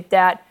update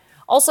that.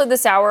 Also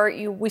this hour,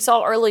 we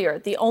saw earlier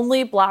the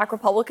only Black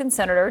Republican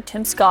senator,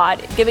 Tim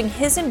Scott, giving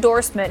his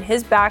endorsement,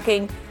 his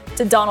backing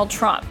to Donald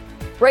Trump.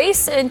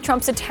 Race and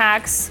Trump's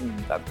attacks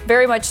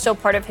very much still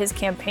part of his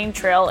campaign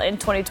trail in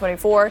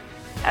 2024,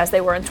 as they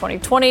were in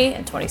 2020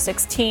 and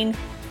 2016.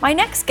 My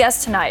next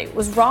guest tonight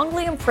was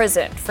wrongly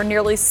imprisoned for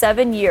nearly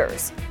 7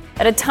 years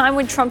at a time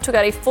when Trump took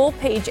out a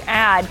full-page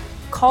ad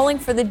calling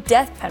for the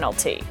death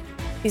penalty.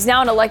 He's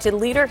now an elected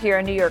leader here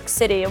in New York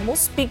City, and we'll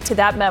speak to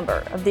that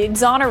member of the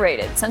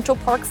exonerated Central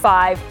Park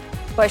Five,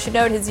 who I should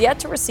note has yet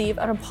to receive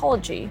an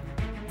apology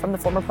from the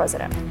former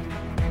president.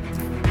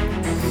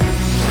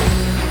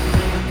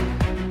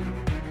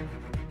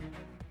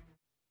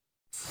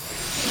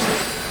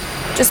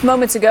 Just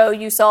moments ago,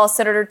 you saw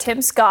Senator Tim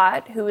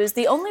Scott, who is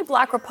the only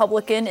Black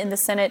Republican in the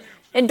Senate,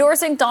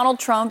 endorsing Donald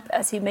Trump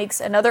as he makes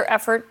another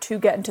effort to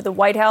get into the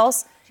White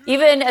House,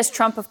 even as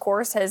Trump, of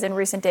course, has in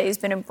recent days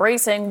been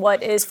embracing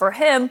what is for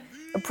him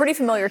a pretty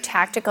familiar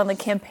tactic on the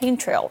campaign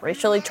trail,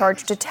 racially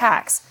charged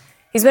attacks.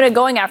 He's been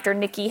going after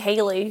Nikki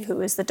Haley, who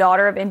is the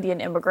daughter of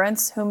Indian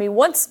immigrants, whom he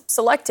once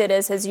selected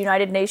as his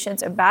United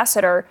Nations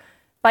ambassador,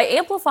 by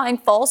amplifying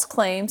false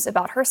claims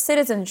about her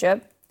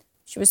citizenship.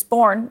 She was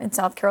born in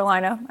South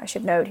Carolina, I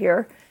should note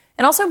here,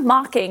 and also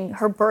mocking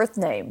her birth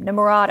name,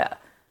 Nimrata.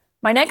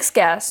 My next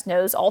guest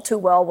knows all too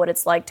well what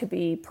it's like to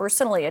be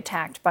personally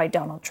attacked by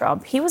Donald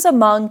Trump. He was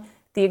among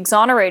the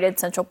exonerated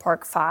Central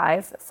Park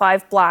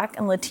Five Black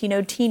and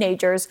Latino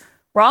teenagers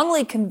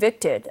wrongly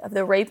convicted of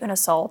the rape and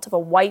assault of a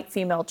white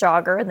female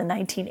jogger in the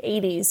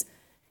 1980s.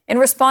 In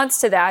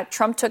response to that,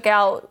 Trump took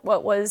out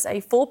what was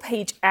a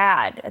full-page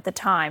ad at the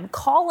time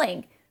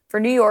calling for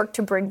New York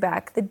to bring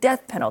back the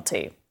death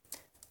penalty.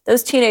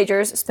 Those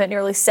teenagers spent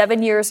nearly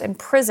 7 years in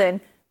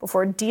prison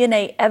before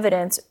DNA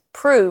evidence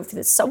proved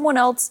that someone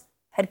else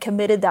had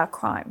committed that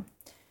crime.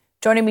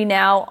 Joining me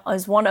now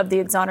is one of the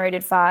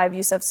exonerated five,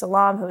 Yusef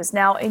Salaam, who is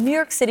now a New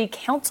York City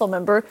council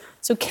member.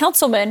 So,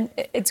 Councilman,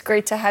 it's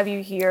great to have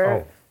you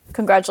here. Oh.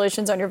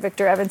 Congratulations on your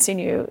victory. I haven't seen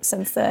you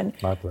since then.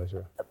 My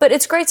pleasure. But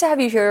it's great to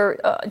have you here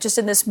just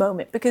in this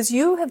moment, because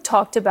you have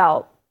talked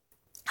about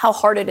how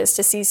hard it is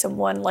to see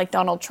someone like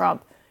Donald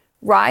Trump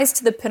rise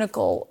to the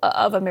pinnacle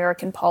of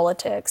American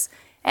politics.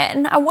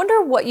 And I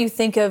wonder what you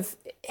think of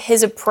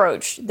his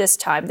approach this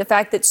time, the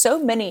fact that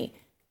so many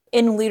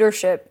in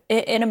leadership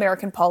in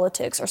American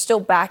politics are still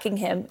backing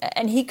him,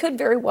 and he could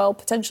very well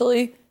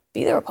potentially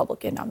be the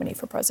Republican nominee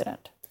for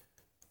president.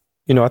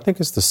 You know, I think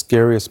it's the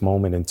scariest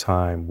moment in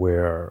time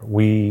where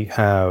we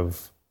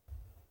have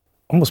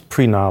almost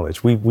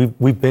pre-knowledge.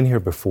 We've been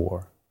here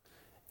before,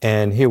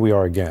 and here we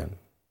are again.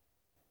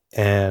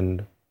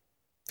 And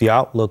the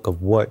outlook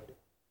of what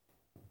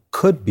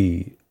could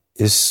be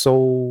is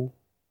so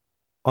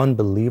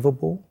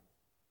unbelievable,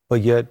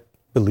 but yet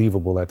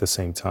believable at the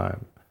same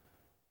time.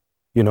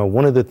 You know,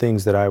 one of the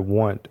things that I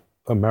want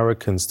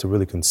Americans to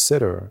really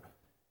consider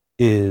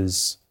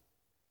is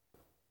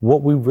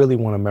what we really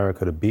want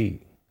America to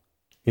be.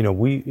 You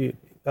know,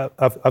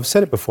 I've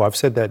said it before. I've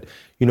said that,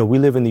 you know, we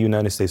live in the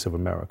United States of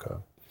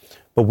America,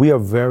 but we are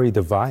very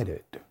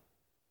divided.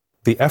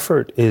 The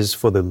effort is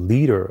for the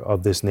leader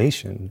of this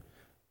nation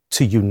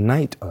to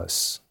unite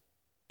us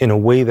in a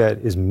way that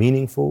is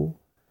meaningful,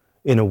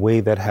 in a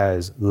way that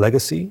has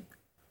legacy,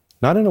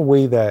 not in a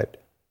way that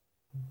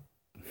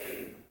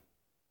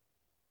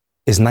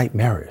is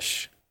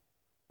nightmarish.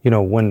 You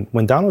know,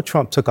 when Donald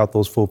Trump took out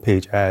those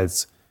full-page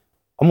ads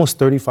almost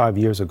 35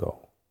 years ago,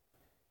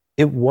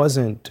 it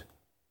wasn't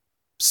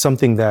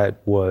something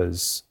that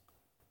was,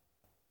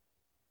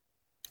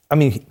 I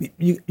mean,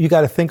 you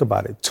got to think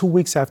about it. 2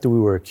 weeks after we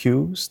were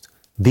accused,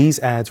 these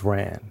ads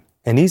ran.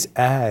 And these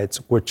ads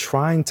were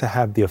trying to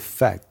have the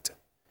effect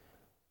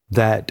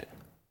that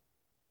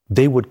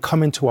they would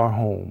come into our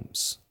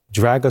homes,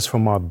 drag us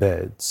from our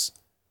beds.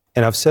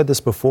 And I've said this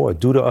before,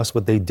 do to us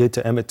what they did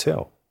to Emmett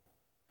Till.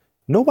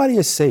 Nobody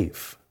is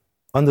safe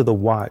under the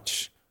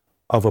watch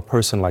of a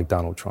person like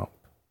Donald Trump.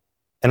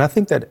 And I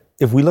think that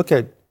if we look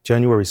at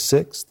January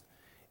 6th,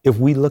 if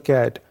we look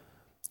at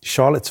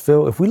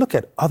Charlottesville, if we look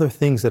at other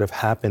things that have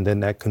happened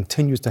and that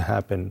continues to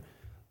happen,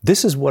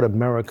 this is what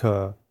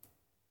America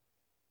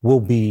will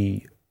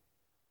be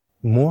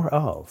more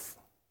of.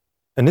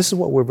 And this is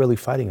what we're really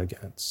fighting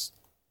against.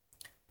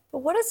 But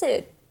what is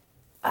it?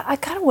 I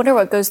kind of wonder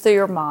what goes through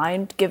your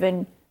mind,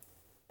 given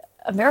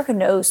America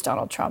knows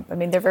Donald Trump. I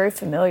mean, they're very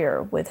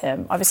familiar with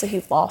him. Obviously,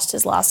 he lost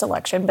his last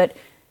election, but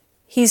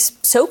he's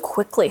so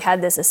quickly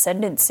had this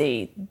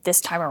ascendancy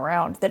this time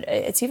around that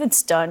it's even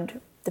stunned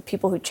the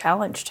people who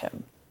challenged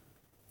him.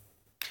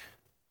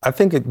 I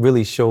think it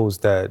really shows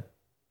that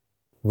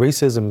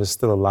racism is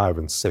still alive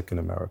and sick in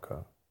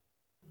America.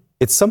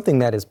 It's something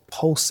that is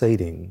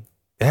pulsating.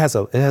 It has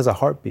a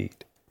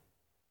heartbeat.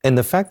 And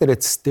the fact that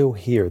it's still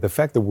here, the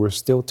fact that we're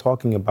still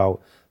talking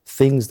about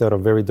things that are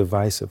very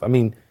divisive. I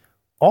mean,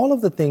 all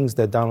of the things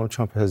that Donald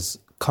Trump has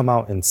come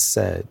out and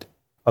said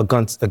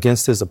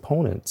against his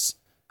opponents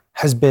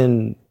has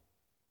been,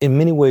 in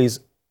many ways,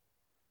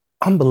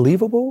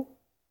 unbelievable.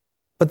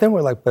 But then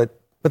we're like, but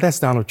that's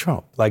Donald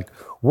Trump. Like,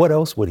 what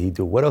else would he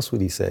do? What else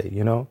would he say,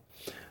 you know?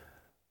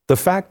 The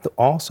fact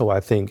also, I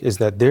think, is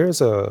that there's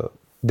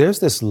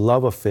this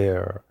love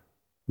affair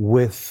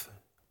with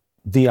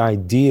the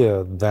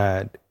idea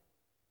that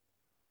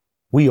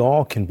we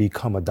all can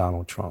become a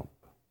Donald Trump.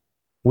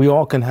 We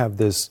all can have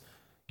this,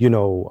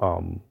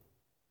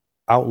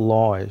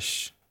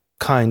 outlawish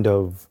kind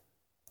of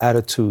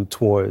attitude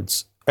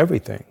towards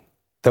everything,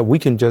 that we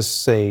can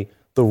just say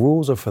the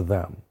rules are for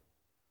them.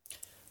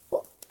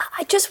 Well,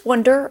 I just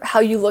wonder how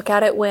you look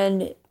at it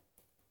when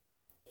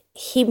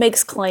he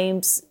makes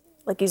claims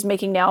like he's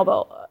making now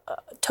about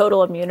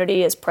total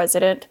immunity as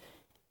president,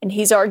 and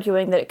he's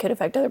arguing that it could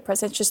affect other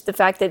presidents. Just the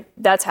fact that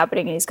that's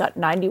happening and he's got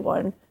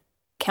 91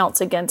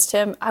 counts against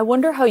him. I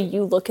wonder how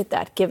you look at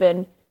that,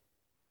 given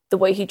the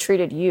way he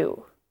treated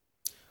you.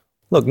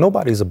 Look,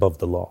 nobody's above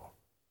the law.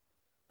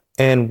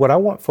 And what I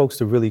want folks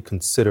to really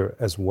consider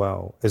as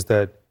well is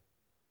that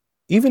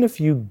even if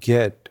you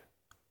get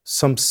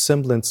some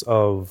semblance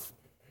of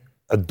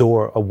a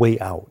way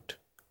out,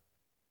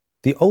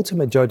 the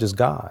ultimate judge is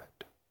God.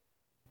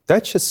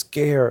 That should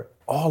scare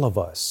all of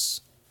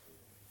us.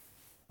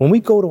 When we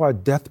go to our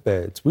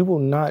deathbeds,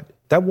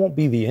 that won't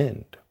be the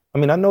end. I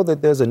mean, I know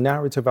that there's a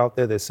narrative out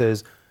there that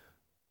says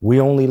we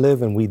only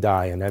live and we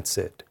die and that's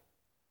it.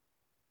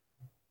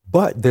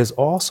 But there's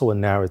also a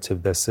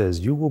narrative that says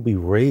you will be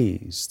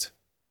raised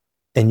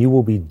and you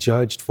will be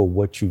judged for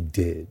what you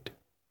did.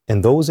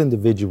 And those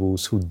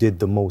individuals who did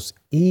the most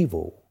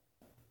evil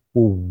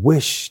will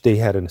wish they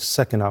had a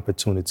second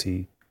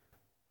opportunity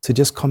to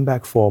just come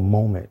back for a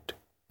moment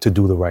to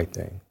do the right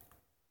thing.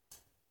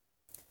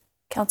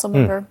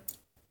 Councilmember,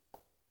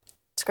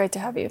 it's great to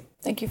have you.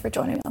 Thank you for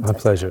joining me on My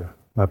pleasure.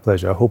 My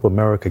pleasure. I hope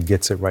America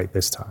gets it right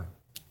this time.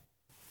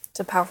 It's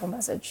a powerful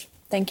message.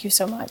 Thank you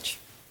so much.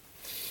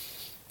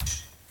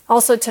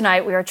 Also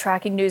tonight, we are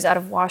tracking news out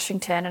of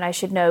Washington, and I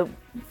should note,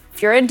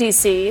 if you're in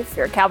D.C., if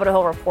you're a Capitol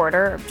Hill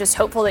reporter, just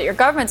hopeful that your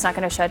government's not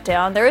going to shut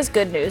down, there is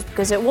good news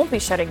because it won't be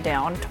shutting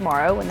down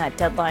tomorrow when that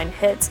deadline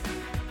hits.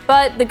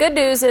 But the good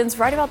news ends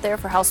right about there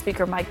for House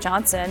Speaker Mike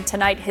Johnson.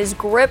 Tonight, his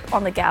grip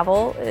on the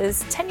gavel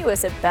is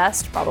tenuous at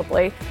best,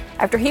 probably,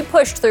 after he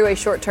pushed through a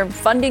short-term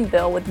funding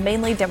bill with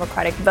mainly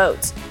Democratic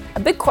votes. A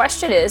big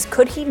question is,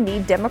 could he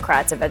need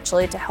Democrats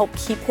eventually to help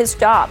keep his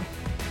job?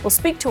 We'll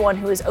speak to one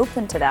who is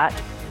open to that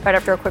right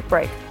after a quick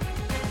break.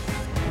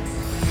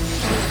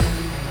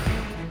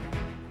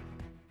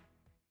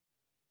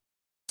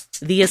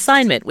 The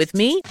Assignment with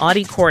me,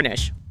 Audie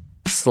Cornish.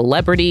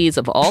 Celebrities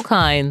of all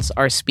kinds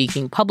are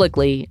speaking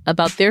publicly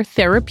about their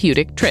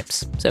therapeutic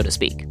trips, so to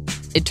speak.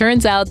 It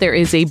turns out there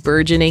is a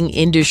burgeoning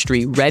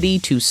industry ready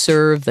to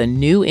serve the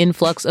new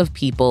influx of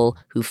people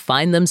who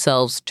find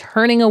themselves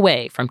turning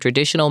away from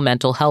traditional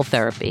mental health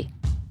therapy.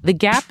 The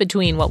gap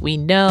between what we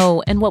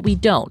know and what we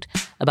don't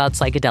about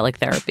psychedelic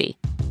therapy.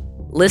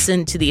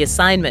 Listen to The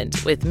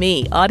Assignment with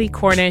me, Audie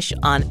Cornish,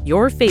 on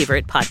your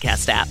favorite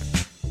podcast app.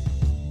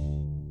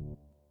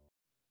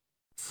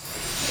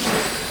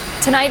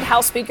 Tonight,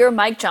 House Speaker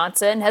Mike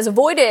Johnson has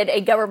avoided a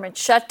government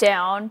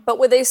shutdown, but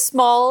with a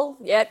small,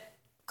 yet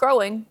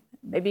growing,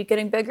 maybe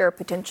getting bigger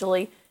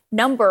potentially,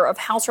 number of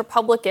House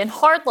Republican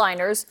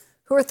hardliners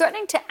who are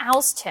threatening to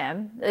oust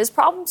him. His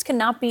problems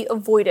cannot be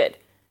avoided.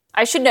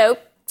 I should note,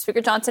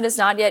 Speaker Johnson is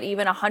not yet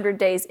even 100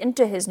 days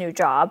into his new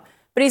job,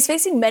 but he's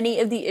facing many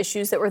of the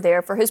issues that were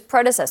there for his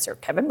predecessor,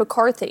 Kevin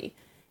McCarthy.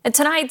 And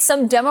tonight,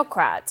 some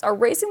Democrats are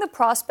raising the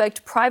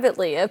prospect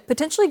privately of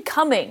potentially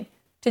coming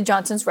to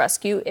Johnson's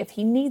rescue if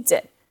he needs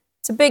it.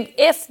 It's a big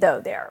if, though,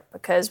 there,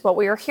 because what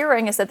we are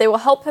hearing is that they will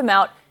help him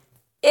out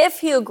if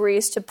he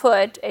agrees to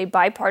put a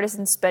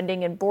bipartisan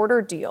spending and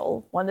border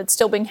deal, one that's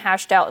still being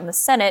hashed out in the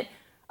Senate,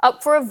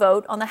 up for a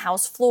vote on the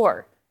House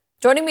floor.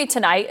 Joining me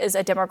tonight is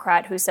a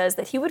Democrat who says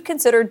that he would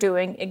consider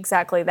doing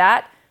exactly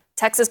that,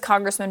 Texas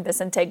Congressman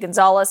Vicente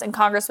Gonzalez. And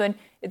Congressman,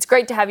 it's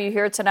great to have you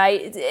here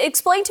tonight.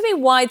 Explain to me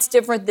why it's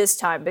different this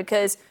time,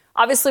 because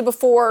obviously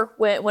before,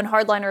 when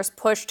hardliners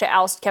pushed to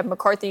oust Kevin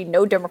McCarthy,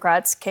 no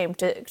Democrats came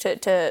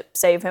to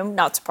save him,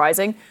 not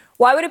surprising.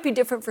 Why would it be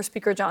different for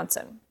Speaker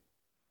Johnson?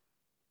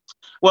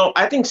 Well,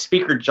 I think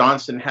Speaker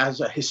Johnson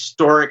has a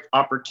historic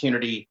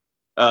opportunity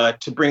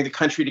to bring the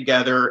country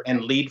together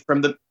and lead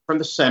from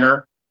the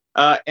center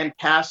and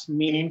pass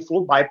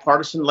meaningful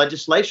bipartisan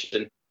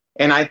legislation.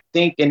 And I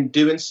think in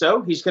doing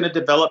so, he's going to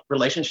develop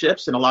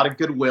relationships and a lot of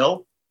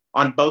goodwill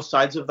on both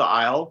sides of the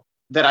aisle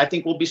that I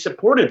think will be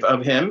supportive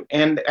of him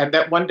and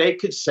that one day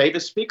could save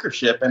his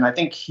speakership. And I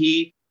think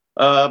he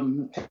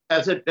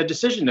has a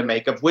decision to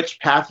make of which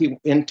path he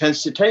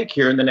intends to take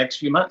here in the next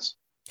few months.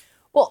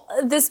 Well,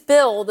 this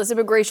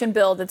immigration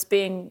bill that's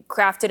being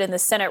crafted in the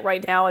Senate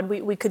right now, and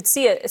we could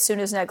see it as soon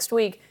as next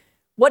week,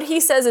 what he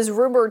says is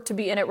rumored to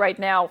be in it right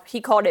now.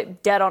 He called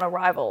it dead on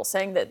arrival,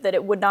 saying that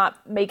it would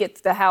not make it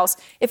to the House.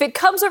 If it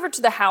comes over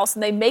to the House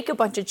and they make a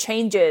bunch of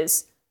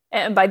changes,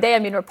 and by they I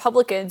mean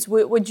Republicans,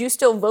 would you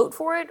still vote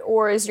for it,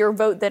 or is your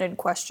vote then in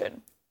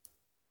question?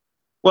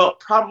 Well,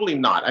 probably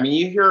not. I mean,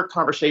 you hear a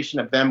conversation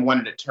of them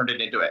wanting to turn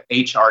it into an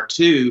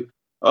HR2.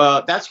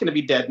 That's going to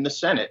be dead in the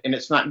Senate, and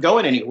it's not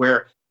going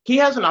anywhere. He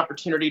has an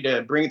opportunity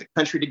to bring the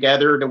country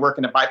together, to work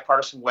in a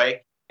bipartisan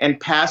way, and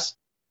pass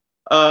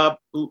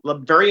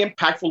very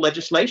impactful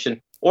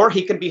legislation. Or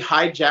he can be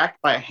hijacked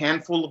by a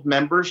handful of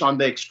members on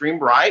the extreme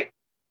right,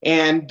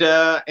 and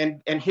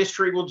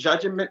history will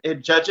judge him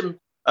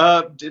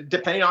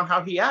depending on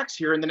how he acts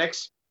here in the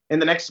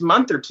next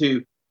month or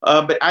two.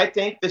 But I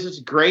think this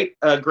is great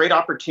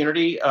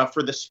opportunity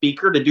for the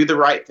speaker to do the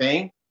right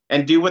thing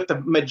and do what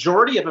the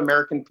majority of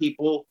American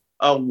people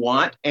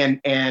want, and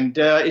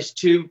is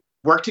to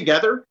work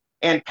together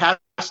and pass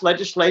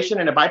legislation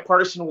in a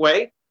bipartisan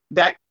way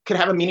that could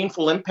have a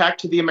meaningful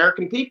impact to the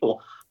American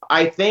people.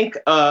 I think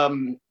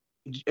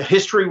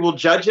history will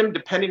judge him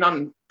depending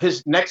on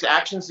his next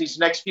actions these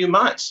next few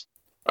months.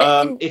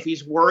 If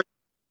he's worried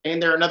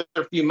and there another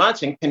few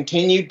months and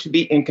continuing to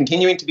be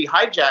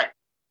hijacked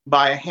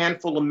by a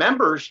handful of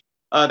members,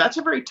 that's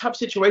a very tough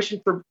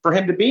situation for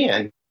him to be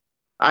in.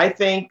 I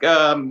think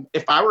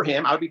if I were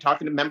him, I would be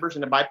talking to members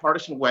in a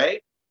bipartisan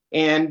way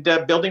and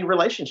building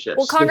relationships.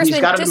 Well,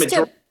 Congressman,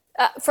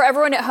 for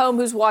everyone at home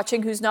who's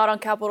watching, who's not on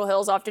Capitol Hill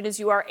as often as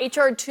you are,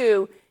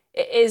 HR2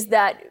 is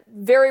that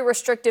very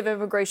restrictive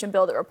immigration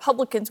bill that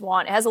Republicans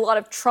want. It has a lot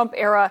of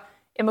Trump-era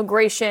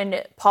immigration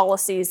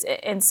policies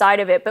inside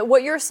of it. But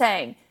what you're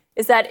saying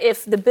is that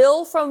if the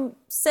bill from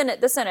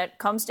the Senate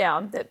comes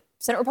down, that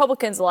Senate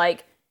Republicans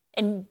like,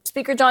 and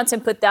Speaker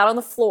Johnson put that on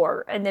the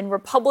floor, and then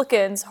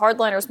Republicans,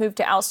 hardliners, move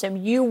to oust him,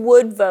 you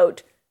would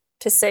vote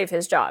to save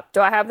his job.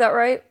 Do I have that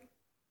right?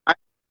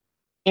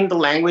 In the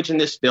language in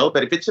this bill,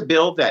 but if it's a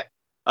bill that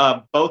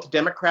both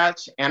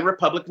Democrats and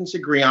Republicans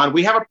agree on,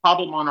 we have a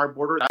problem on our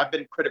border that I've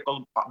been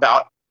critical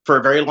about for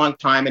a very long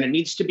time, and it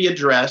needs to be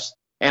addressed.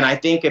 And I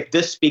think if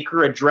this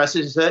speaker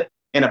addresses it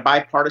in a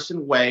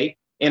bipartisan way,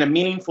 in a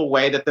meaningful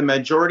way that the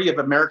majority of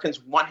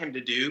Americans want him to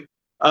do,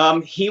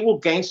 he will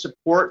gain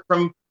support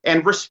from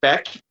and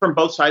respect from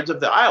both sides of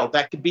the aisle.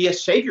 That could be a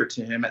savior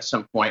to him at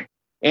some point.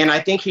 And I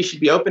think he should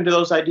be open to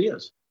those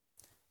ideas.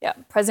 Yeah,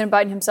 President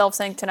Biden himself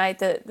saying tonight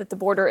that the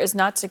border is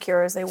not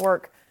secure as they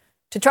work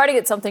to try to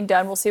get something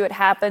done. We'll see what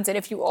happens. And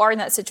if you are in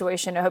that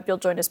situation, I hope you'll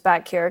join us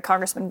back here.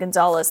 Congressman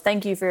Gonzalez,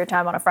 thank you for your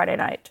time on a Friday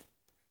night.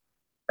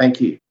 Thank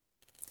you.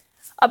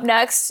 Up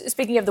next,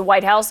 speaking of the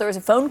White House, there was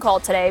a phone call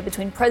today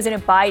between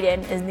President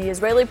Biden and the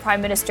Israeli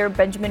Prime Minister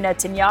Benjamin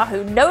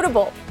Netanyahu.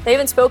 Notable. They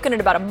haven't spoken in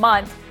about a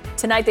month.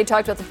 Tonight, they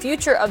talked about the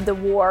future of the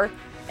war.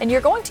 And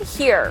you're going to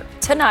hear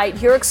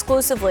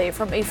exclusively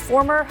from a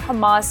former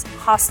Hamas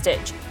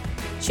hostage.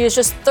 She is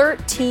just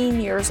 13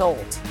 years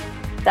old.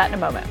 That in a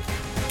moment.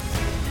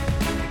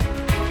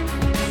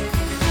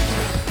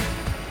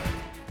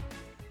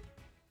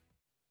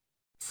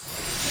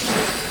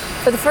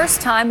 For the first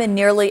time in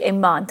nearly a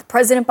month,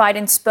 President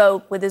Biden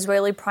spoke with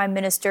Israeli Prime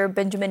Minister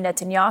Benjamin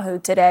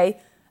Netanyahu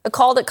today, a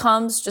call that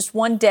comes just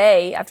one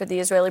day after the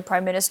Israeli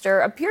Prime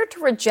Minister appeared to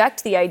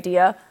reject the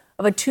idea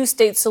of a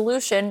two-state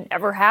solution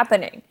ever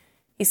happening.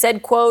 He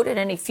said, quote, in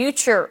any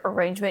future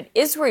arrangement,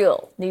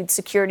 Israel needs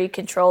security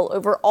control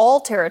over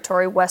all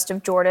territory west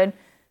of Jordan.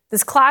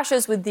 This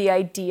clashes with the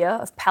idea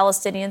of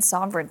Palestinian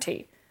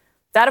sovereignty.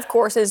 That, of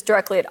course, is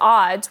directly at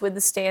odds with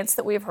the stance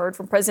that we have heard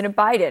from President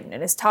Biden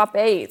and his top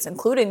aides,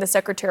 including the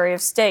Secretary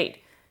of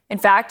State. In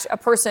fact, a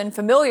person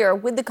familiar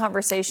with the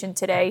conversation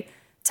today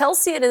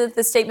tells CNN that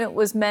the statement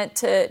was meant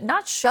to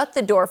not shut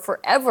the door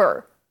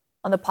forever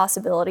on the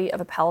possibility of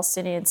a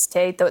Palestinian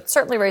state, though it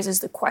certainly raises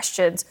the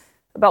questions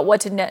about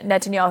what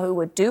Netanyahu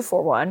would do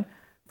for one.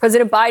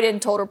 President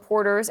Biden told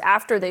reporters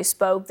after they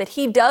spoke that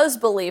he does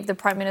believe that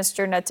Prime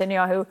Minister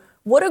Netanyahu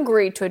would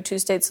agree to a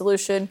two-state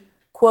solution,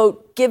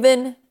 quote,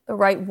 given the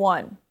right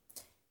one.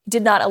 He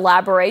did not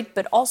elaborate,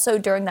 but also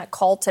during that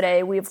call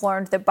today, we've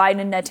learned that Biden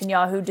and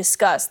Netanyahu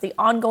discussed the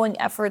ongoing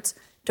efforts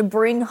to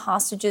bring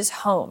hostages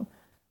home.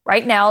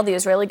 Right now, the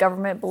Israeli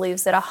government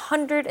believes that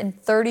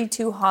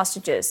 132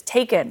 hostages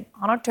taken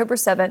on October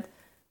 7th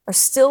are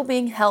still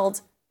being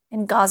held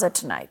in Gaza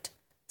tonight.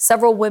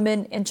 Several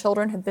women and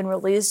children have been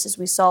released, as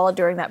we saw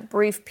during that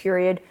brief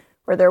period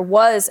where there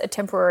was a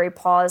temporary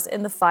pause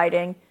in the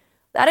fighting.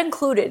 That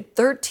included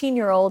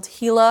 13-year-old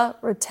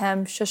Hila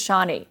Rotem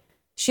Shoshani.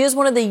 She is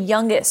one of the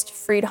youngest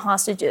freed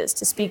hostages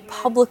to speak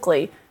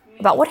publicly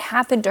about what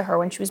happened to her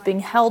when she was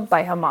being held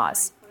by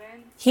Hamas.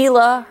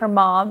 Hila, her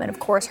mom, and of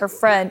course her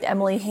friend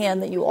Emily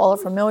Hand, that you all are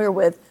familiar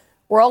with,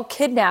 were all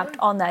kidnapped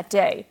on that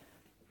day.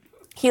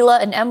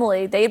 Hila and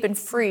Emily, they had been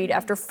freed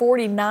after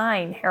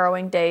 49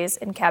 harrowing days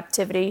in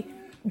captivity,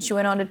 and she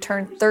went on to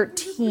turn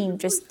 13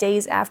 just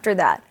days after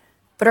that.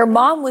 But her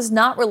mom was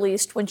not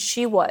released when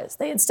she was.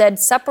 They instead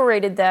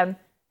separated them,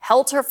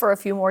 held her for a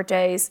few more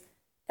days,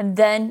 and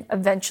then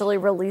eventually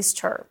released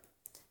her.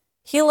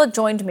 Hila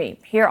joined me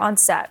here on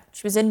set.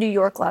 She was in New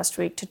York last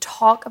week to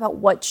talk about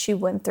what she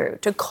went through,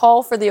 to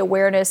call for the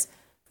awareness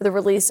for the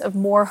release of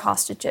more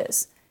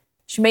hostages.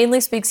 She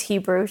mainly speaks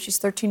Hebrew. She's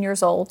 13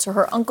 years old, so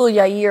her uncle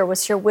Yair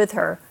was here with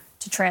her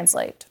to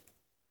translate.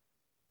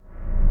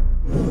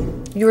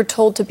 You were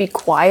told to be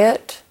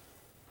quiet,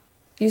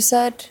 you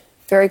said?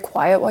 Very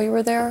quiet while you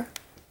were there?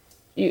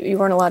 You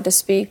weren't allowed to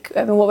speak?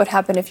 I mean, what would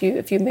happen if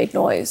you made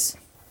noise?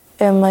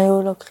 They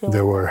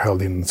were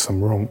held in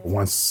some room.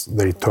 Once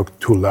they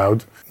talked too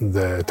loud,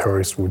 the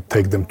terrorists would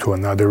take them to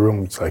another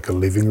room. It's like a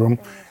living room,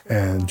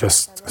 and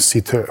just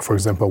sit her. For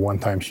example, one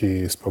time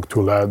she spoke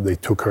too loud. They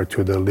took her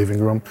to the living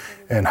room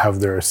and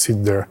have her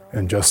sit there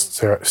and just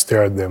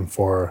stare at them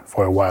for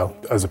a while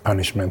as a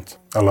punishment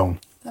alone.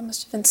 That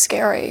must have been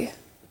scary.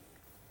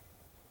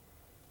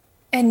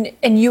 And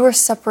you were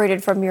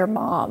separated from your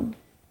mom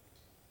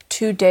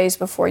 2 days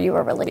before you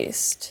were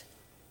released.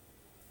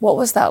 What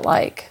was that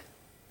like?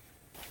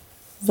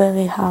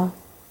 Very hard.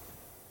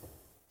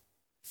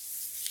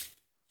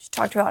 She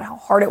talked about how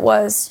hard it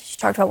was. She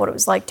talked about what it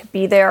was like to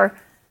be there.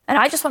 And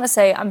I just want to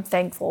say I'm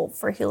thankful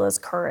for Hila's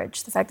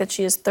courage. The fact that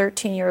she is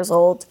 13 years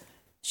old,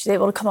 she's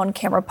able to come on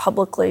camera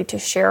publicly to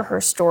share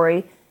her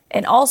story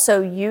and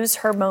also use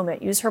her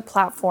moment, use her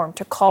platform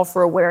to call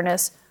for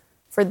awareness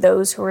for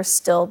those who are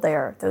still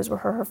there, those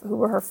who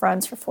were her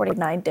friends for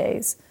 49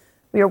 days.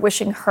 We are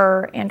wishing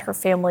her and her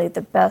family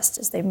the best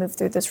as they move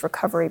through this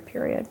recovery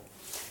period.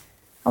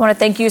 I want to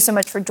thank you so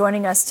much for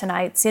joining us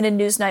tonight. CNN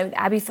News Night with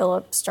Abby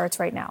Phillip starts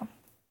right now.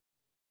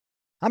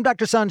 I'm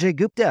Dr. Sanjay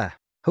Gupta,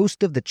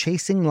 host of the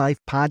Chasing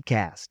Life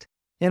podcast.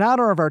 In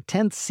honor of our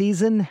 10th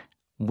season,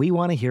 we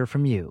want to hear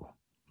from you.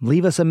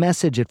 Leave us a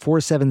message at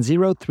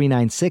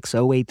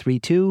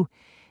 470-396-0832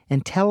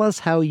 and tell us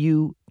how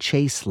you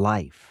chase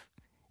life.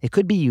 It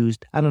could be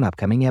used on an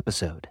upcoming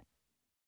episode.